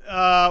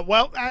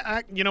 Well,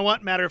 you know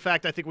what? Matter of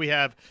fact, I think we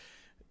have.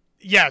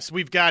 Yes,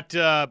 we've got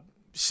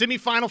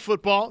semifinal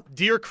football.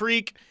 Deer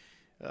Creek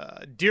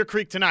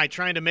tonight,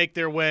 trying to make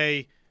their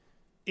way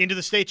into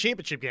the state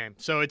championship game.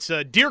 So it's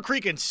Deer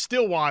Creek and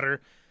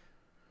Stillwater,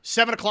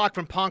 7 o'clock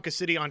from Ponca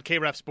City on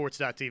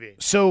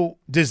KREFSports.tv. So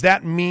does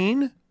that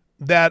mean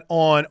that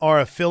on our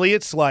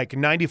affiliates like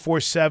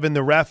 94.7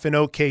 The Ref in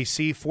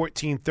OKC,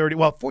 1430,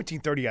 well,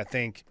 1430 I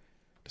think.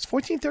 Does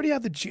 1430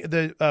 have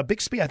the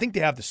Big Speed? I think they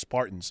have the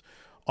Spartans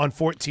on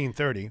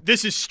 1430.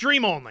 This is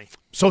stream only.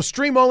 So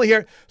stream only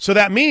here. So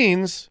that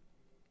means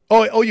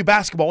OU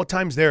basketball, what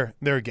time's their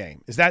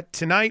game? Is that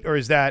tonight or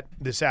is that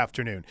this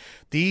afternoon?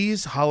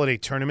 These holiday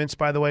tournaments,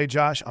 by the way,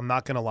 Josh, I'm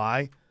not going to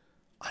lie,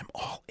 I'm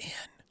all in.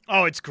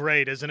 Oh, it's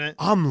great, isn't it?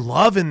 I'm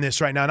loving this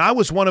right now. And I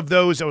was one of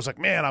those that was like,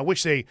 man, I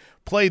wish they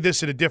played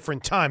this at a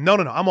different time. No,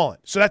 I'm all in.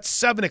 So that's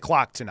 7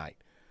 o'clock tonight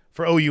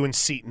for OU and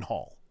Seton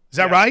Hall. Is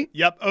that right?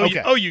 Yep.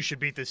 Okay. OU should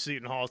beat this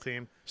Seton Hall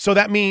team. So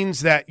that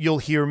means that you'll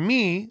hear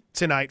me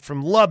tonight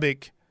from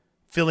Lubbock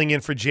filling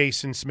in for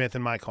Jason Smith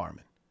and Mike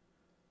Harmon.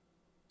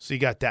 So you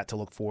got that to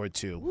look forward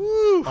to.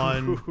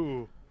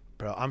 Woo.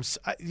 Bro,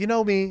 you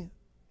know me.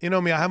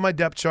 I have my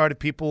depth chart of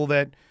people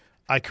that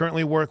I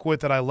currently work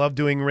with that I love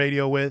doing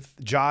radio with.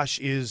 Josh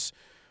is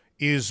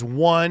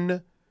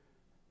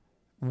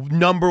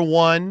number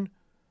one.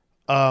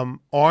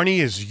 Arnie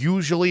is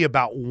usually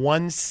about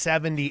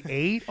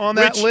 178 on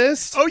that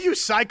list. OU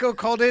Psycho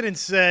called in and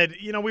said,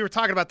 we were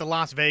talking about the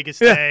Las Vegas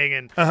thing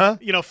and,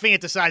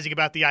 fantasizing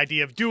about the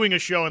idea of doing a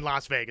show in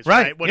Las Vegas,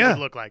 right? What it would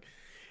look like.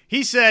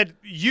 He said,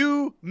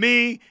 you,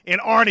 me, and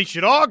Arnie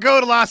should all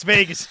go to Las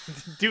Vegas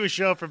and do a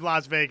show from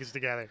Las Vegas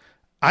together.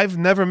 I've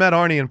never met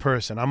Arnie in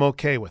person. I'm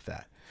okay with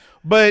that.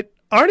 But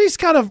Arnie's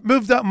kind of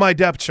moved up my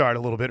depth chart a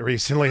little bit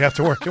recently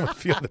after working with a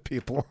few other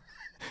people.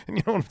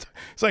 And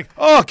it's like,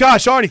 oh,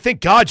 gosh, Arnie,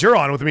 thank God you're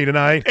on with me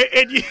tonight.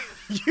 And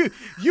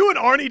you and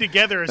Arnie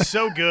together is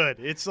so good.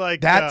 It's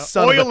like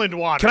oil and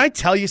water. Can I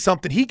tell you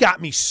something? He got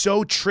me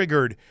so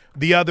triggered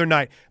the other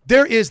night.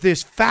 There is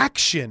this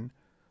faction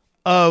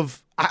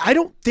of – I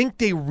don't think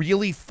they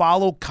really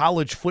follow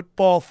college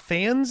football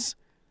fans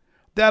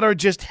that are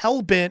just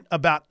hell-bent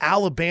about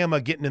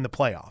Alabama getting in the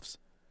playoffs.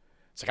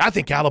 It's like, I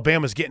think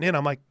Alabama's getting in.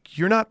 I'm like,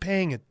 you're not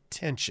paying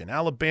attention.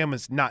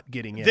 Alabama's not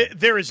getting in.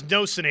 There is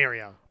no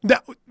scenario.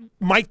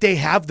 Might they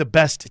have the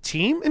best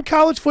team in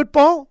college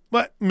football?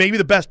 But maybe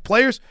the best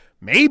players?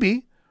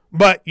 Maybe.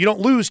 But you don't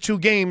lose 2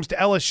 games to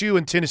LSU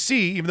and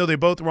Tennessee, even though they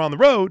both were on the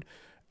road,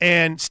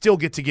 and still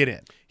get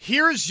in.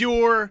 Here's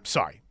your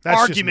Sorry. That's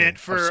argument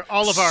for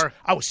all of our...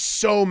 I was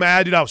so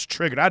mad, dude. I was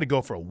triggered. I had to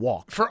go for a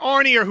walk. For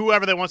Arnie or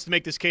whoever that wants to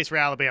make this case for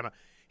Alabama.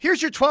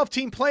 Here's your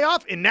 12-team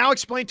playoff, and now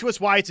explain to us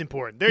why it's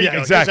important. There you go.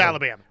 Exactly. Here's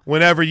Alabama.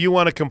 Whenever you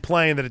want to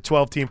complain that a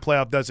 12-team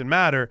playoff doesn't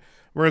matter,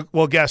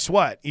 well, guess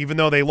what? Even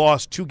though they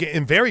lost 2 games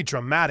in very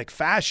dramatic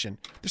fashion,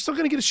 they're still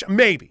going to get a shot.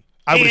 Maybe.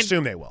 I would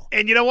assume they will.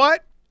 And you know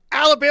what?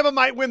 Alabama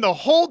might win the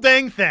whole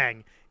dang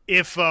thing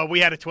if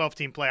we had a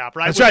 12-team playoff,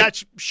 right? Would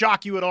that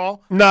shock you at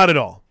all? Not at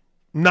all.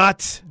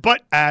 Not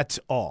at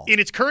all. In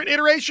its current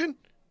iteration,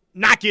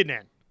 not getting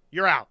in.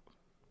 You're out.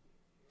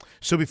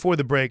 So before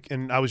the break,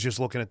 and I was just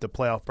looking at the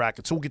playoff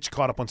bracket, so we'll get you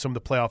caught up on some of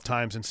the playoff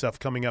times and stuff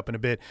coming up in a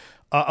bit.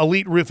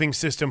 Elite Roofing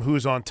System,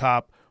 who's on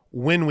top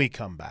when we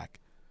come back.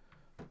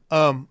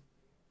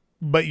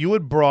 But you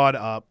had brought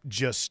up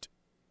just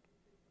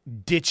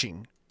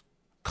ditching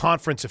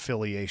conference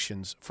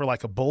affiliations for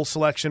like a bowl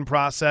selection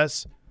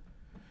process.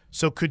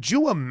 So could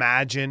you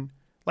imagine,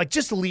 like,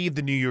 just leave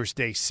the New Year's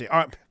Day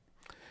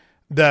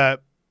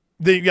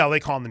they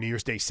call them the New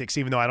Year's Day 6,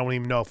 even though I don't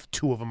even know if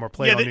 2 of them are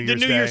played on New Year's Day.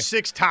 The New Year's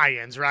 6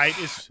 tie-ins, right?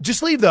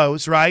 Just leave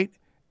those, right?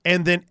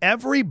 And then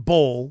every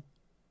bowl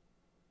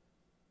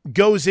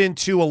goes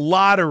into a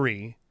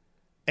lottery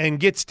and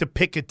gets to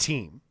pick a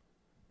team,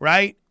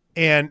 right?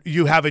 And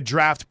you have a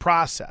draft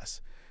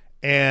process.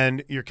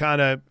 And you're kind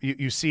of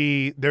you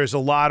see there's a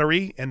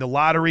lottery, and the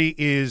lottery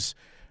is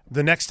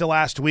the next to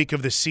last week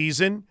of the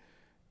season.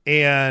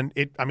 And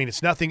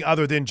it's nothing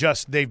other than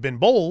just they've been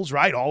bowls,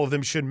 right? All of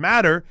them should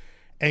matter.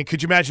 And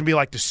could you imagine be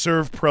like the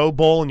Serve Pro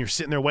Bowl, and you're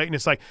sitting there waiting?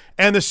 It's like,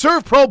 and the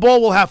Serve Pro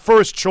Bowl will have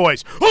first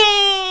choice.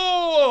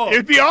 Oh,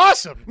 it'd be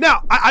awesome.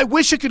 Now, I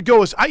wish it could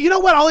go as you know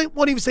what? I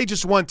won't even say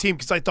just one team,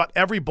 because I thought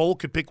every bowl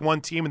could pick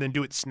one team and then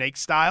do it snake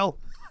style.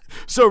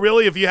 So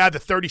really, if you had the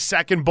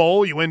 32nd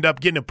bowl, you end up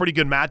getting a pretty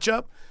good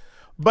matchup.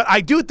 But I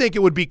do think it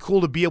would be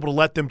cool to be able to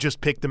let them just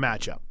pick the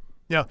matchup.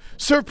 You know,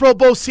 Serve Pro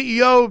Bowl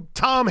CEO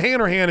Tom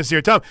Hanrahan is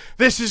here. Tom,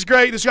 this is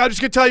great. I'm just going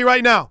to tell you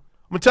right now.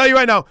 I'm going to tell you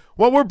right now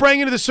what we're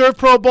bringing to the Serve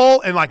Pro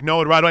Bowl, and like,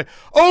 no, right away,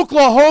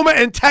 Oklahoma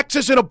and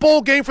Texas in a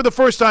bowl game for the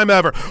first time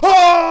ever.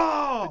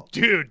 Oh!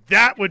 Dude,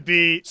 that would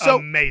be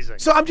amazing.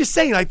 So I'm just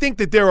saying, I think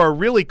that there are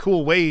really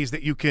cool ways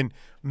that you can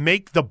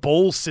make the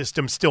bowl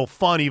system still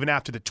fun even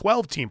after the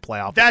 12-team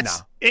playoff.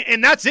 That's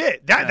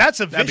it. That's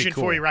a vision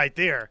for you right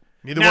there.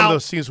 Neither one of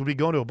those teams would be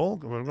going to a bowl.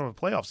 We're going to the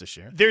playoffs this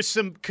year. There's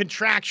some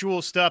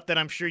contractual stuff that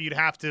I'm sure you'd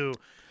have to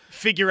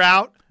figure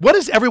out. What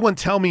does everyone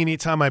tell me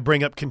anytime I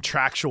bring up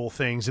contractual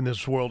things in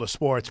this world of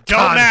sports?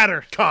 Don't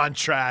matter.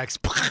 Contracts.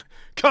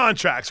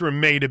 Contracts were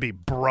made to be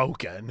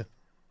broken.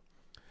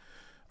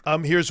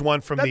 Here's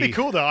one from That'd be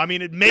cool, though.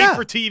 It made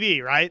for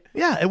TV, right?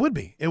 Yeah, it would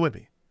be. It would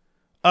be.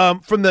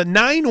 From the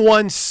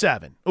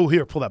 917. Oh,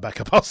 here, pull that back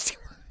up.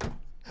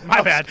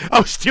 My bad. I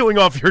was stealing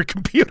off your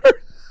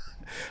computer.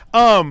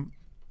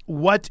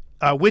 Which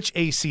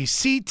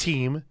ACC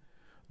team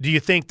do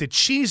you think the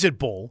Cheez-It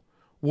Bowl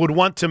would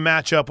want to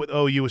match up with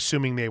OU,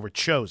 assuming they were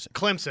chosen?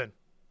 Clemson.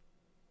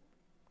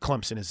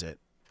 Clemson is it.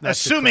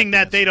 Assuming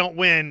that they don't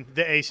win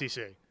the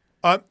ACC.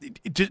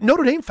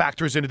 Notre Dame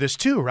factors into this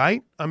too,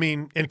 right?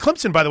 And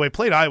Clemson, by the way,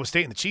 played Iowa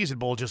State in the Cheez-It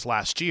Bowl just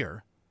last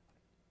year.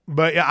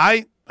 But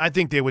yeah, I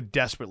think they would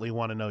desperately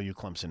want an OU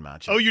Clemson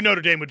matchup. OU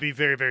Notre Dame would be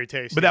very, very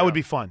tasty. But that would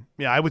be fun.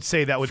 Yeah, I would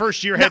say that would.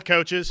 First-year head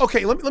coaches.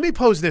 Okay, let me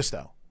pose this,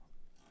 though.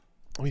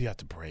 We do have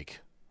to break.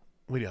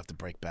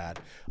 Bad.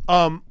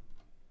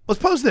 Let's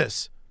pose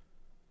this.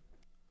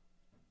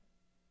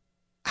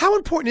 How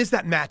important is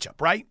that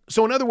matchup, right?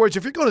 So, in other words,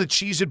 if you're going to the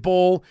Cheez-It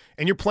Bowl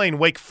and you're playing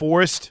Wake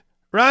Forest,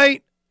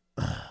 right?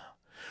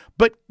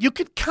 But you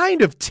could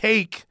kind of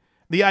take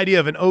the idea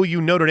of an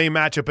OU Notre Dame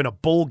matchup in a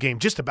bowl game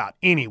just about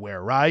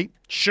anywhere, right?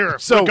 Sure.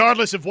 So,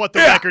 regardless of what the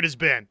record has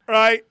been.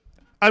 Right?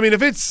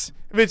 If it's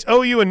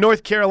OU and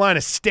North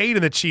Carolina State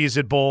in the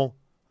Cheez-It Bowl,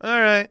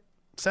 all right.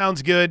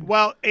 Sounds good.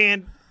 Well,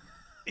 and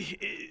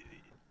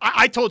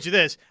I told you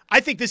this. I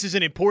think this is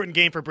an important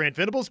game for Brent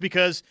Venables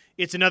because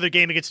it's another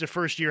game against a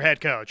first-year head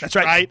coach. That's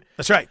right.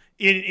 That's right.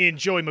 In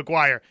Joey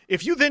McGuire.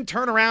 If you then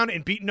turn around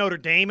and beat Notre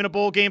Dame in a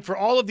bowl game, for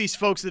all of these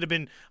folks that have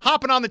been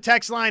hopping on the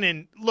text line,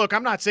 and look,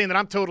 I'm not saying that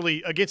I'm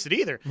totally against it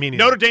either.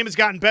 Notre Dame has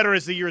gotten better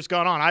as the year has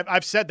gone on.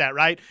 I've said that,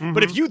 right? Mm-hmm.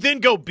 But if you then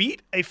go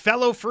beat a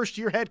fellow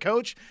first-year head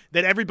coach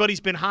that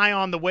everybody's been high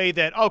on the way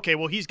that, okay,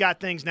 well, he's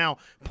got things now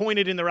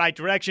pointed in the right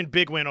direction,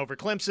 big win over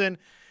Clemson,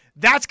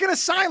 that's going to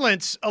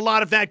silence a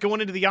lot of that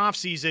going into the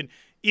offseason.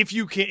 If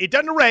you can, it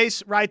doesn't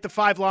erase, right, the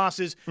 5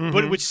 losses,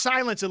 but it would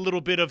silence a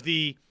little bit of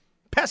the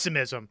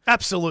pessimism.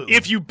 Absolutely.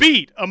 If you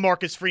beat a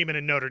Marcus Freeman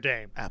in Notre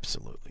Dame.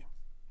 Absolutely.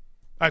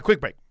 All right,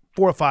 quick break.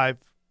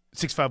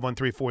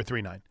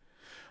 405-651-3439.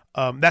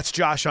 That's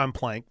Josh on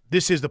Plank.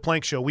 This is the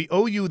Plank Show. We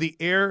owe you the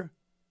air.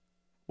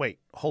 Wait,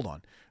 hold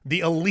on. The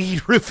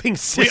Elite Roofing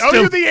System. We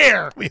owe you the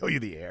air. We owe you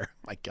the air.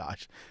 My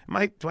gosh.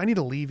 Do I need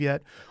to leave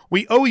yet?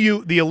 We owe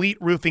you the Elite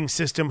Roofing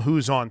System.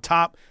 Who's on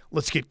top?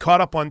 Let's get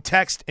caught up on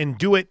text and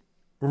do it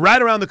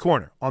right around the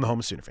corner on the Home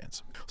of Sooner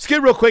Fans. Let's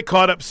get real quick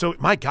caught up. So,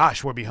 my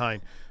gosh, we're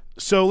behind.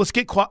 So let's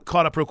get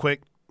caught up real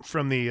quick.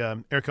 from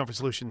the Air Comfort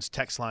Solutions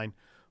text line,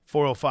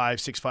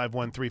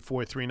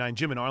 405-651-3439.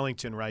 Jim in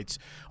Arlington writes,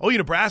 OU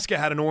Nebraska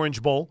had an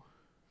Orange Bowl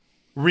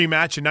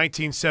rematch in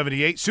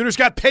 1978. Sooners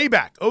got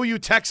payback. OU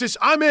Texas,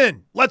 I'm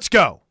in. Let's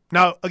go.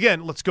 Now,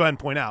 again, let's go ahead and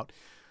point out,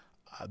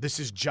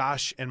 this is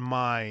Josh and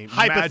my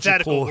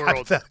hypothetical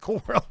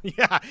hypothetical world.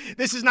 Yeah,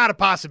 this is not a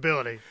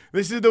possibility.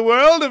 This is the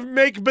world of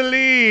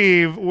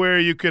make-believe where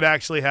you could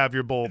actually have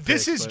your bowl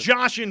This picks, is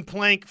Josh and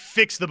Plank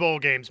fix the bowl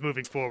games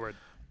moving forward.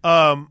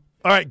 All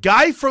right,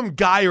 Guy from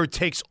Geyer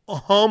takes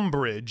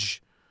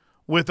umbrage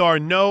with our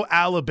no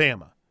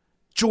Alabama.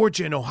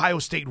 Georgia and Ohio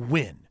State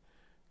win.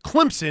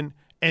 Clemson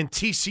and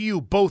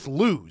TCU both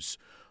lose.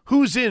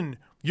 Who's in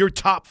your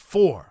top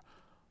 4?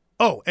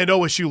 Oh, and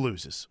OSU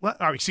loses. Well,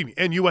 all right, excuse me,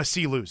 and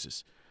USC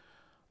loses.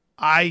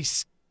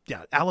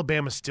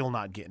 Alabama's still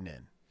not getting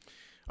in.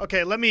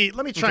 Okay, let me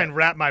try and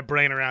wrap my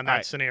brain around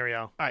that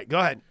scenario. All right, go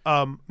ahead.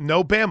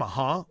 No Bama,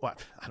 huh?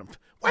 What?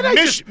 Why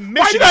Michigan.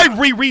 did I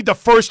reread the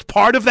first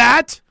part of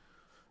that?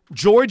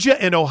 Georgia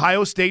and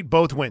Ohio State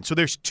both win. So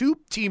there's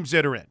 2 teams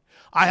that are in.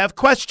 I have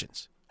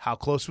questions. How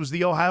close was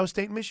the Ohio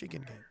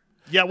State-Michigan game?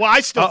 Yeah, well, I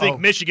still think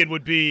Michigan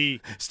would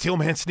be –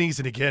 Steelman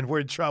sneezing again.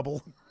 We're in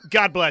trouble.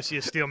 God bless you,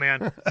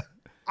 Steelman.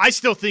 I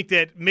still think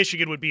that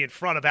Michigan would be in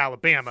front of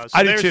Alabama. So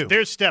I do too.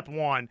 There's step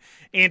 1.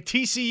 And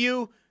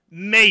TCU,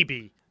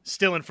 maybe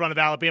still in front of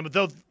Alabama.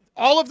 Though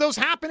all of those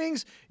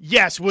happenings,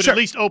 yes, would at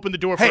least open the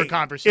door for a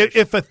conversation.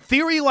 If a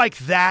theory like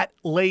that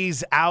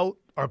lays out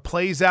or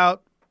plays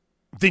out,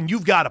 then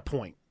you've got a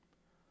point.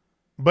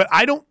 But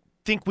I don't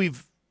think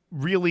we've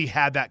really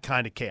had that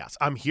kind of chaos.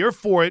 I'm here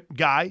for it,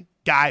 Guy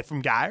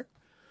from Geyer,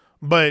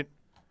 but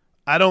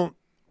I don't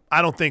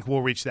think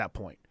we'll reach that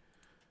point.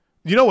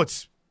 You know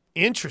what's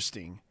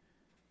interesting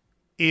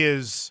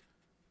is,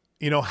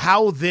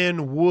 how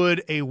then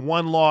would a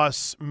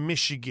one-loss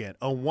Michigan,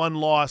 a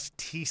one-loss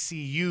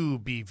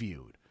TCU be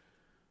viewed?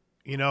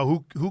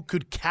 Who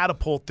could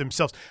catapult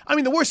themselves? I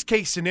mean, the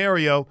worst-case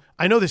scenario,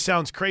 I know this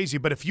sounds crazy,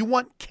 but if you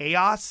want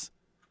chaos,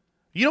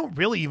 you don't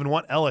really even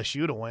want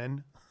LSU to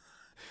win.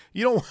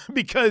 You don't,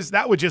 because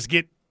that would just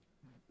get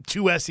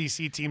 2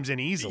 SEC teams in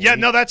easily. Yeah,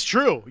 no, that's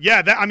true.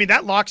 Yeah,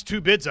 that locks 2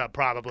 bids up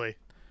probably.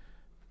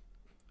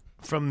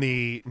 From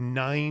the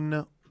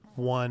 9-1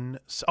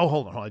 –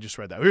 hold on, I just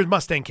read that. Here's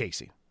Mustang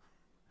Casey.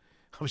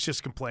 I was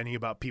just complaining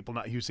about people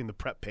not using the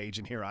prep page,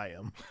 and here I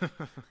am.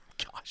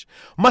 Gosh.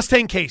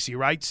 Mustang Casey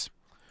writes,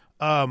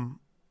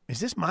 is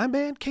this my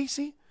man,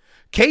 Casey?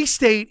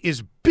 K-State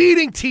is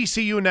beating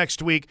TCU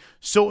next week,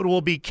 so it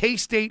will be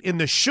K-State in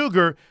the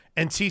Sugar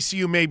and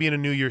TCU maybe in a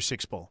New Year's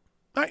Six Bowl.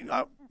 All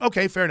right,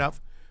 okay, fair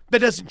enough. That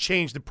doesn't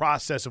change the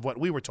process of what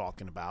we were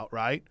talking about,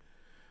 right?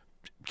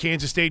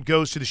 Kansas State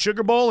goes to the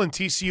Sugar Bowl and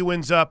TCU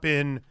ends up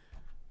in,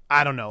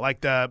 I don't know,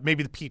 like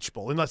maybe the Peach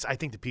Bowl. Unless I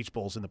think the Peach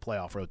Bowl's in the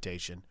playoff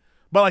rotation.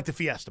 But like the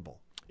Fiesta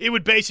Bowl. It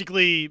would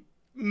basically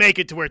make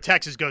it to where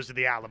Texas goes to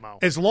the Alamo.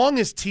 As long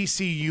as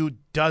TCU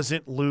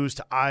doesn't lose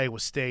to Iowa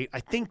State, I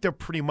think they're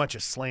pretty much a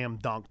slam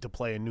dunk to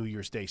play a New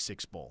Year's Day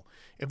Six Bowl.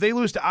 If they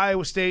lose to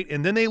Iowa State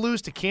and then they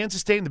lose to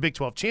Kansas State in the Big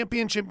 12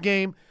 championship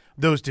game,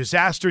 those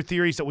disaster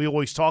theories that we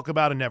always talk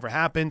about and never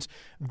happens,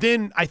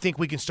 then I think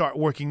we can start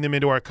working them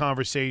into our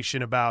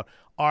conversation about,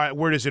 all right,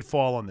 where does it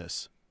fall on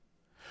this?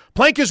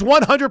 Plank is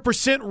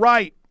 100%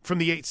 right from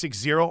the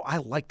 860. I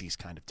like these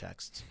kind of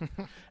texts.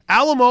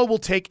 Alamo will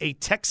take a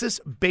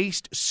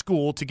Texas-based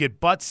school to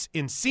get butts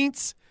in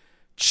seats.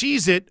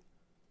 Cheez-It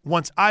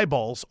wants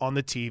eyeballs on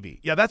the TV.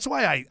 Yeah, that's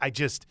why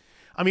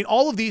I mean,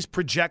 all of these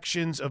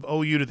projections of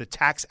OU to the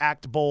Tax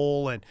Act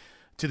Bowl and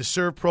to the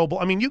Serve Pro Bowl,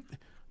 I mean,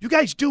 you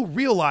guys do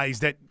realize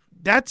that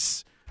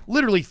that's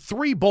literally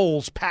 3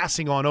 bowls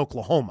passing on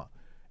Oklahoma.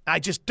 I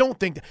just don't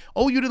think that.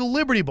 OU to the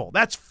Liberty Bowl,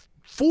 that's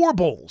 4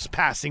 bowls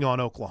passing on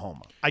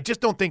Oklahoma. I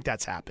just don't think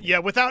that's happening. Yeah,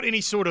 without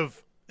any sort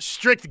of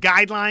strict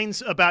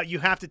guidelines about you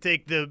have to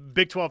take the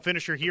Big 12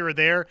 finisher here or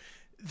there,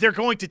 they're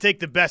going to take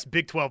the best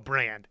Big 12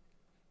 brand.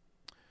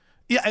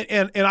 Yeah,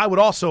 and I would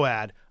also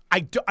add,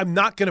 I'm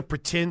not going to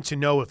pretend to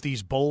know if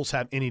these bowls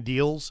have any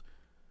deals.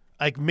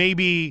 Like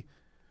maybe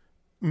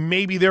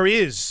there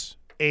is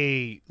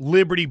a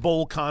Liberty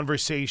Bowl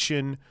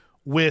conversation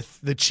with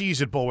the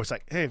Cheez-It Bowl where it's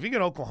like, hey, if you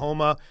get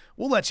Oklahoma,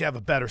 we'll let you have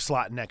a better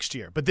slot next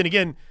year. But then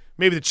again,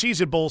 maybe the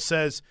Cheez-It Bowl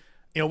says,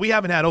 we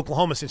haven't had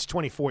Oklahoma since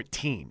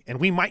 2014, and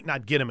we might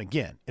not get them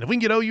again. And if we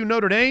can get OU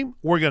Notre Dame,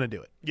 we're going to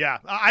do it. Yeah,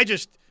 I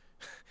just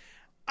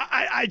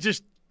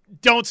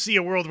don't see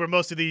a world where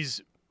most of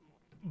these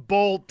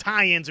bowl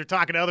tie-ins are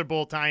talking to other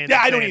bowl tie-ins.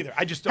 Yeah, I don't either.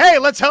 I just don't. Hey,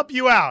 let's help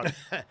you out.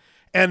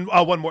 And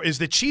one more. Is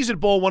the Cheez-It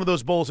Bowl one of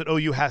those bowls that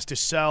OU has to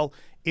sell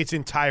its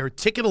entire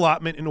ticket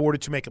allotment in order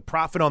to make a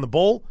profit on the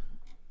bowl?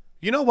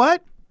 You know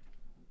what?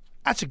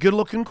 That's a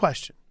good-looking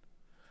question.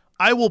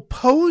 I will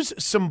pose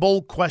some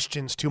bold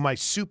questions to my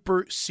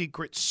super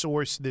secret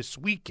source this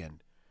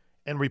weekend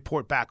and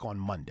report back on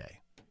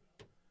Monday.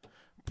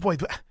 Boy,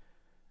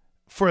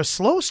 for a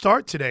slow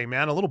start today,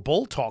 man, a little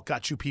bowl talk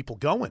got you people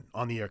going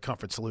on the Air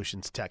Comfort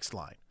Solutions text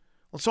line.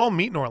 Let's all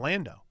meet in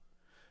Orlando.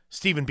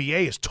 Stephen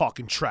B.A. is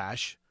talking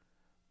trash.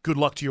 Good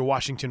luck to your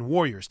Washington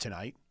Warriors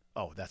tonight.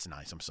 Oh, that's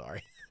nice. I'm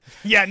sorry.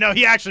 Yeah, no,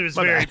 he actually was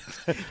My very,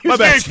 bad. he was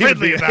My very bad.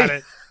 friendly about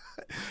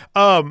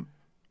it.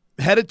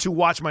 Headed to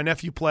watch my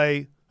nephew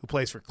play, who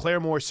plays for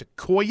Claremore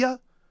Sequoia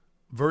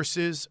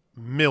versus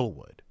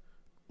Millwood.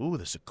 Ooh,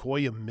 the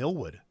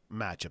Sequoia-Millwood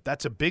matchup.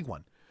 That's a big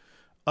one.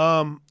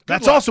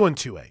 That's luck. also in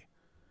 2A.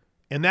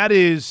 And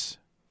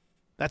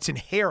that's in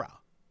Hera.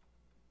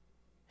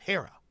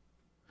 Hera.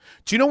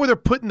 Do you know where they're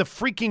putting the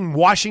freaking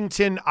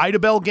Washington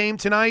Idabel game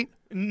tonight?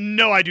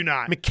 No, I do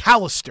not.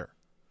 McAllister.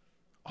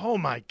 Oh,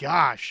 my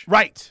gosh.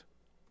 Right.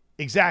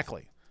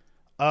 Exactly.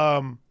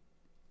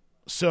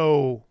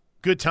 So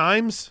good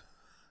times,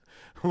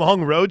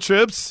 long road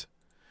trips.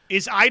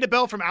 Is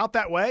Idabel from out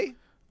that way?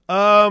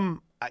 I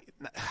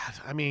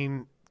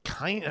mean,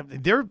 kind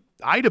of. They're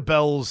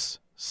Idabel's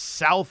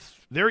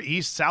south. They're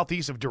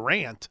southeast of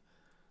Durant.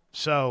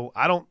 So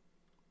I don't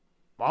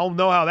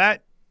know how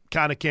that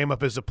kind of came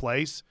up as a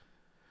place.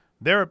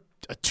 They're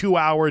a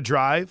 2-hour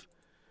drive.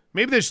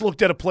 Maybe they just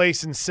looked at a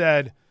place and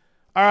said,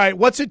 all right,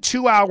 what's a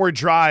 2-hour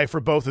drive for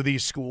both of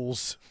these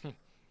schools? All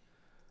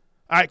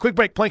right, quick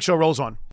break. Plank Show rolls on.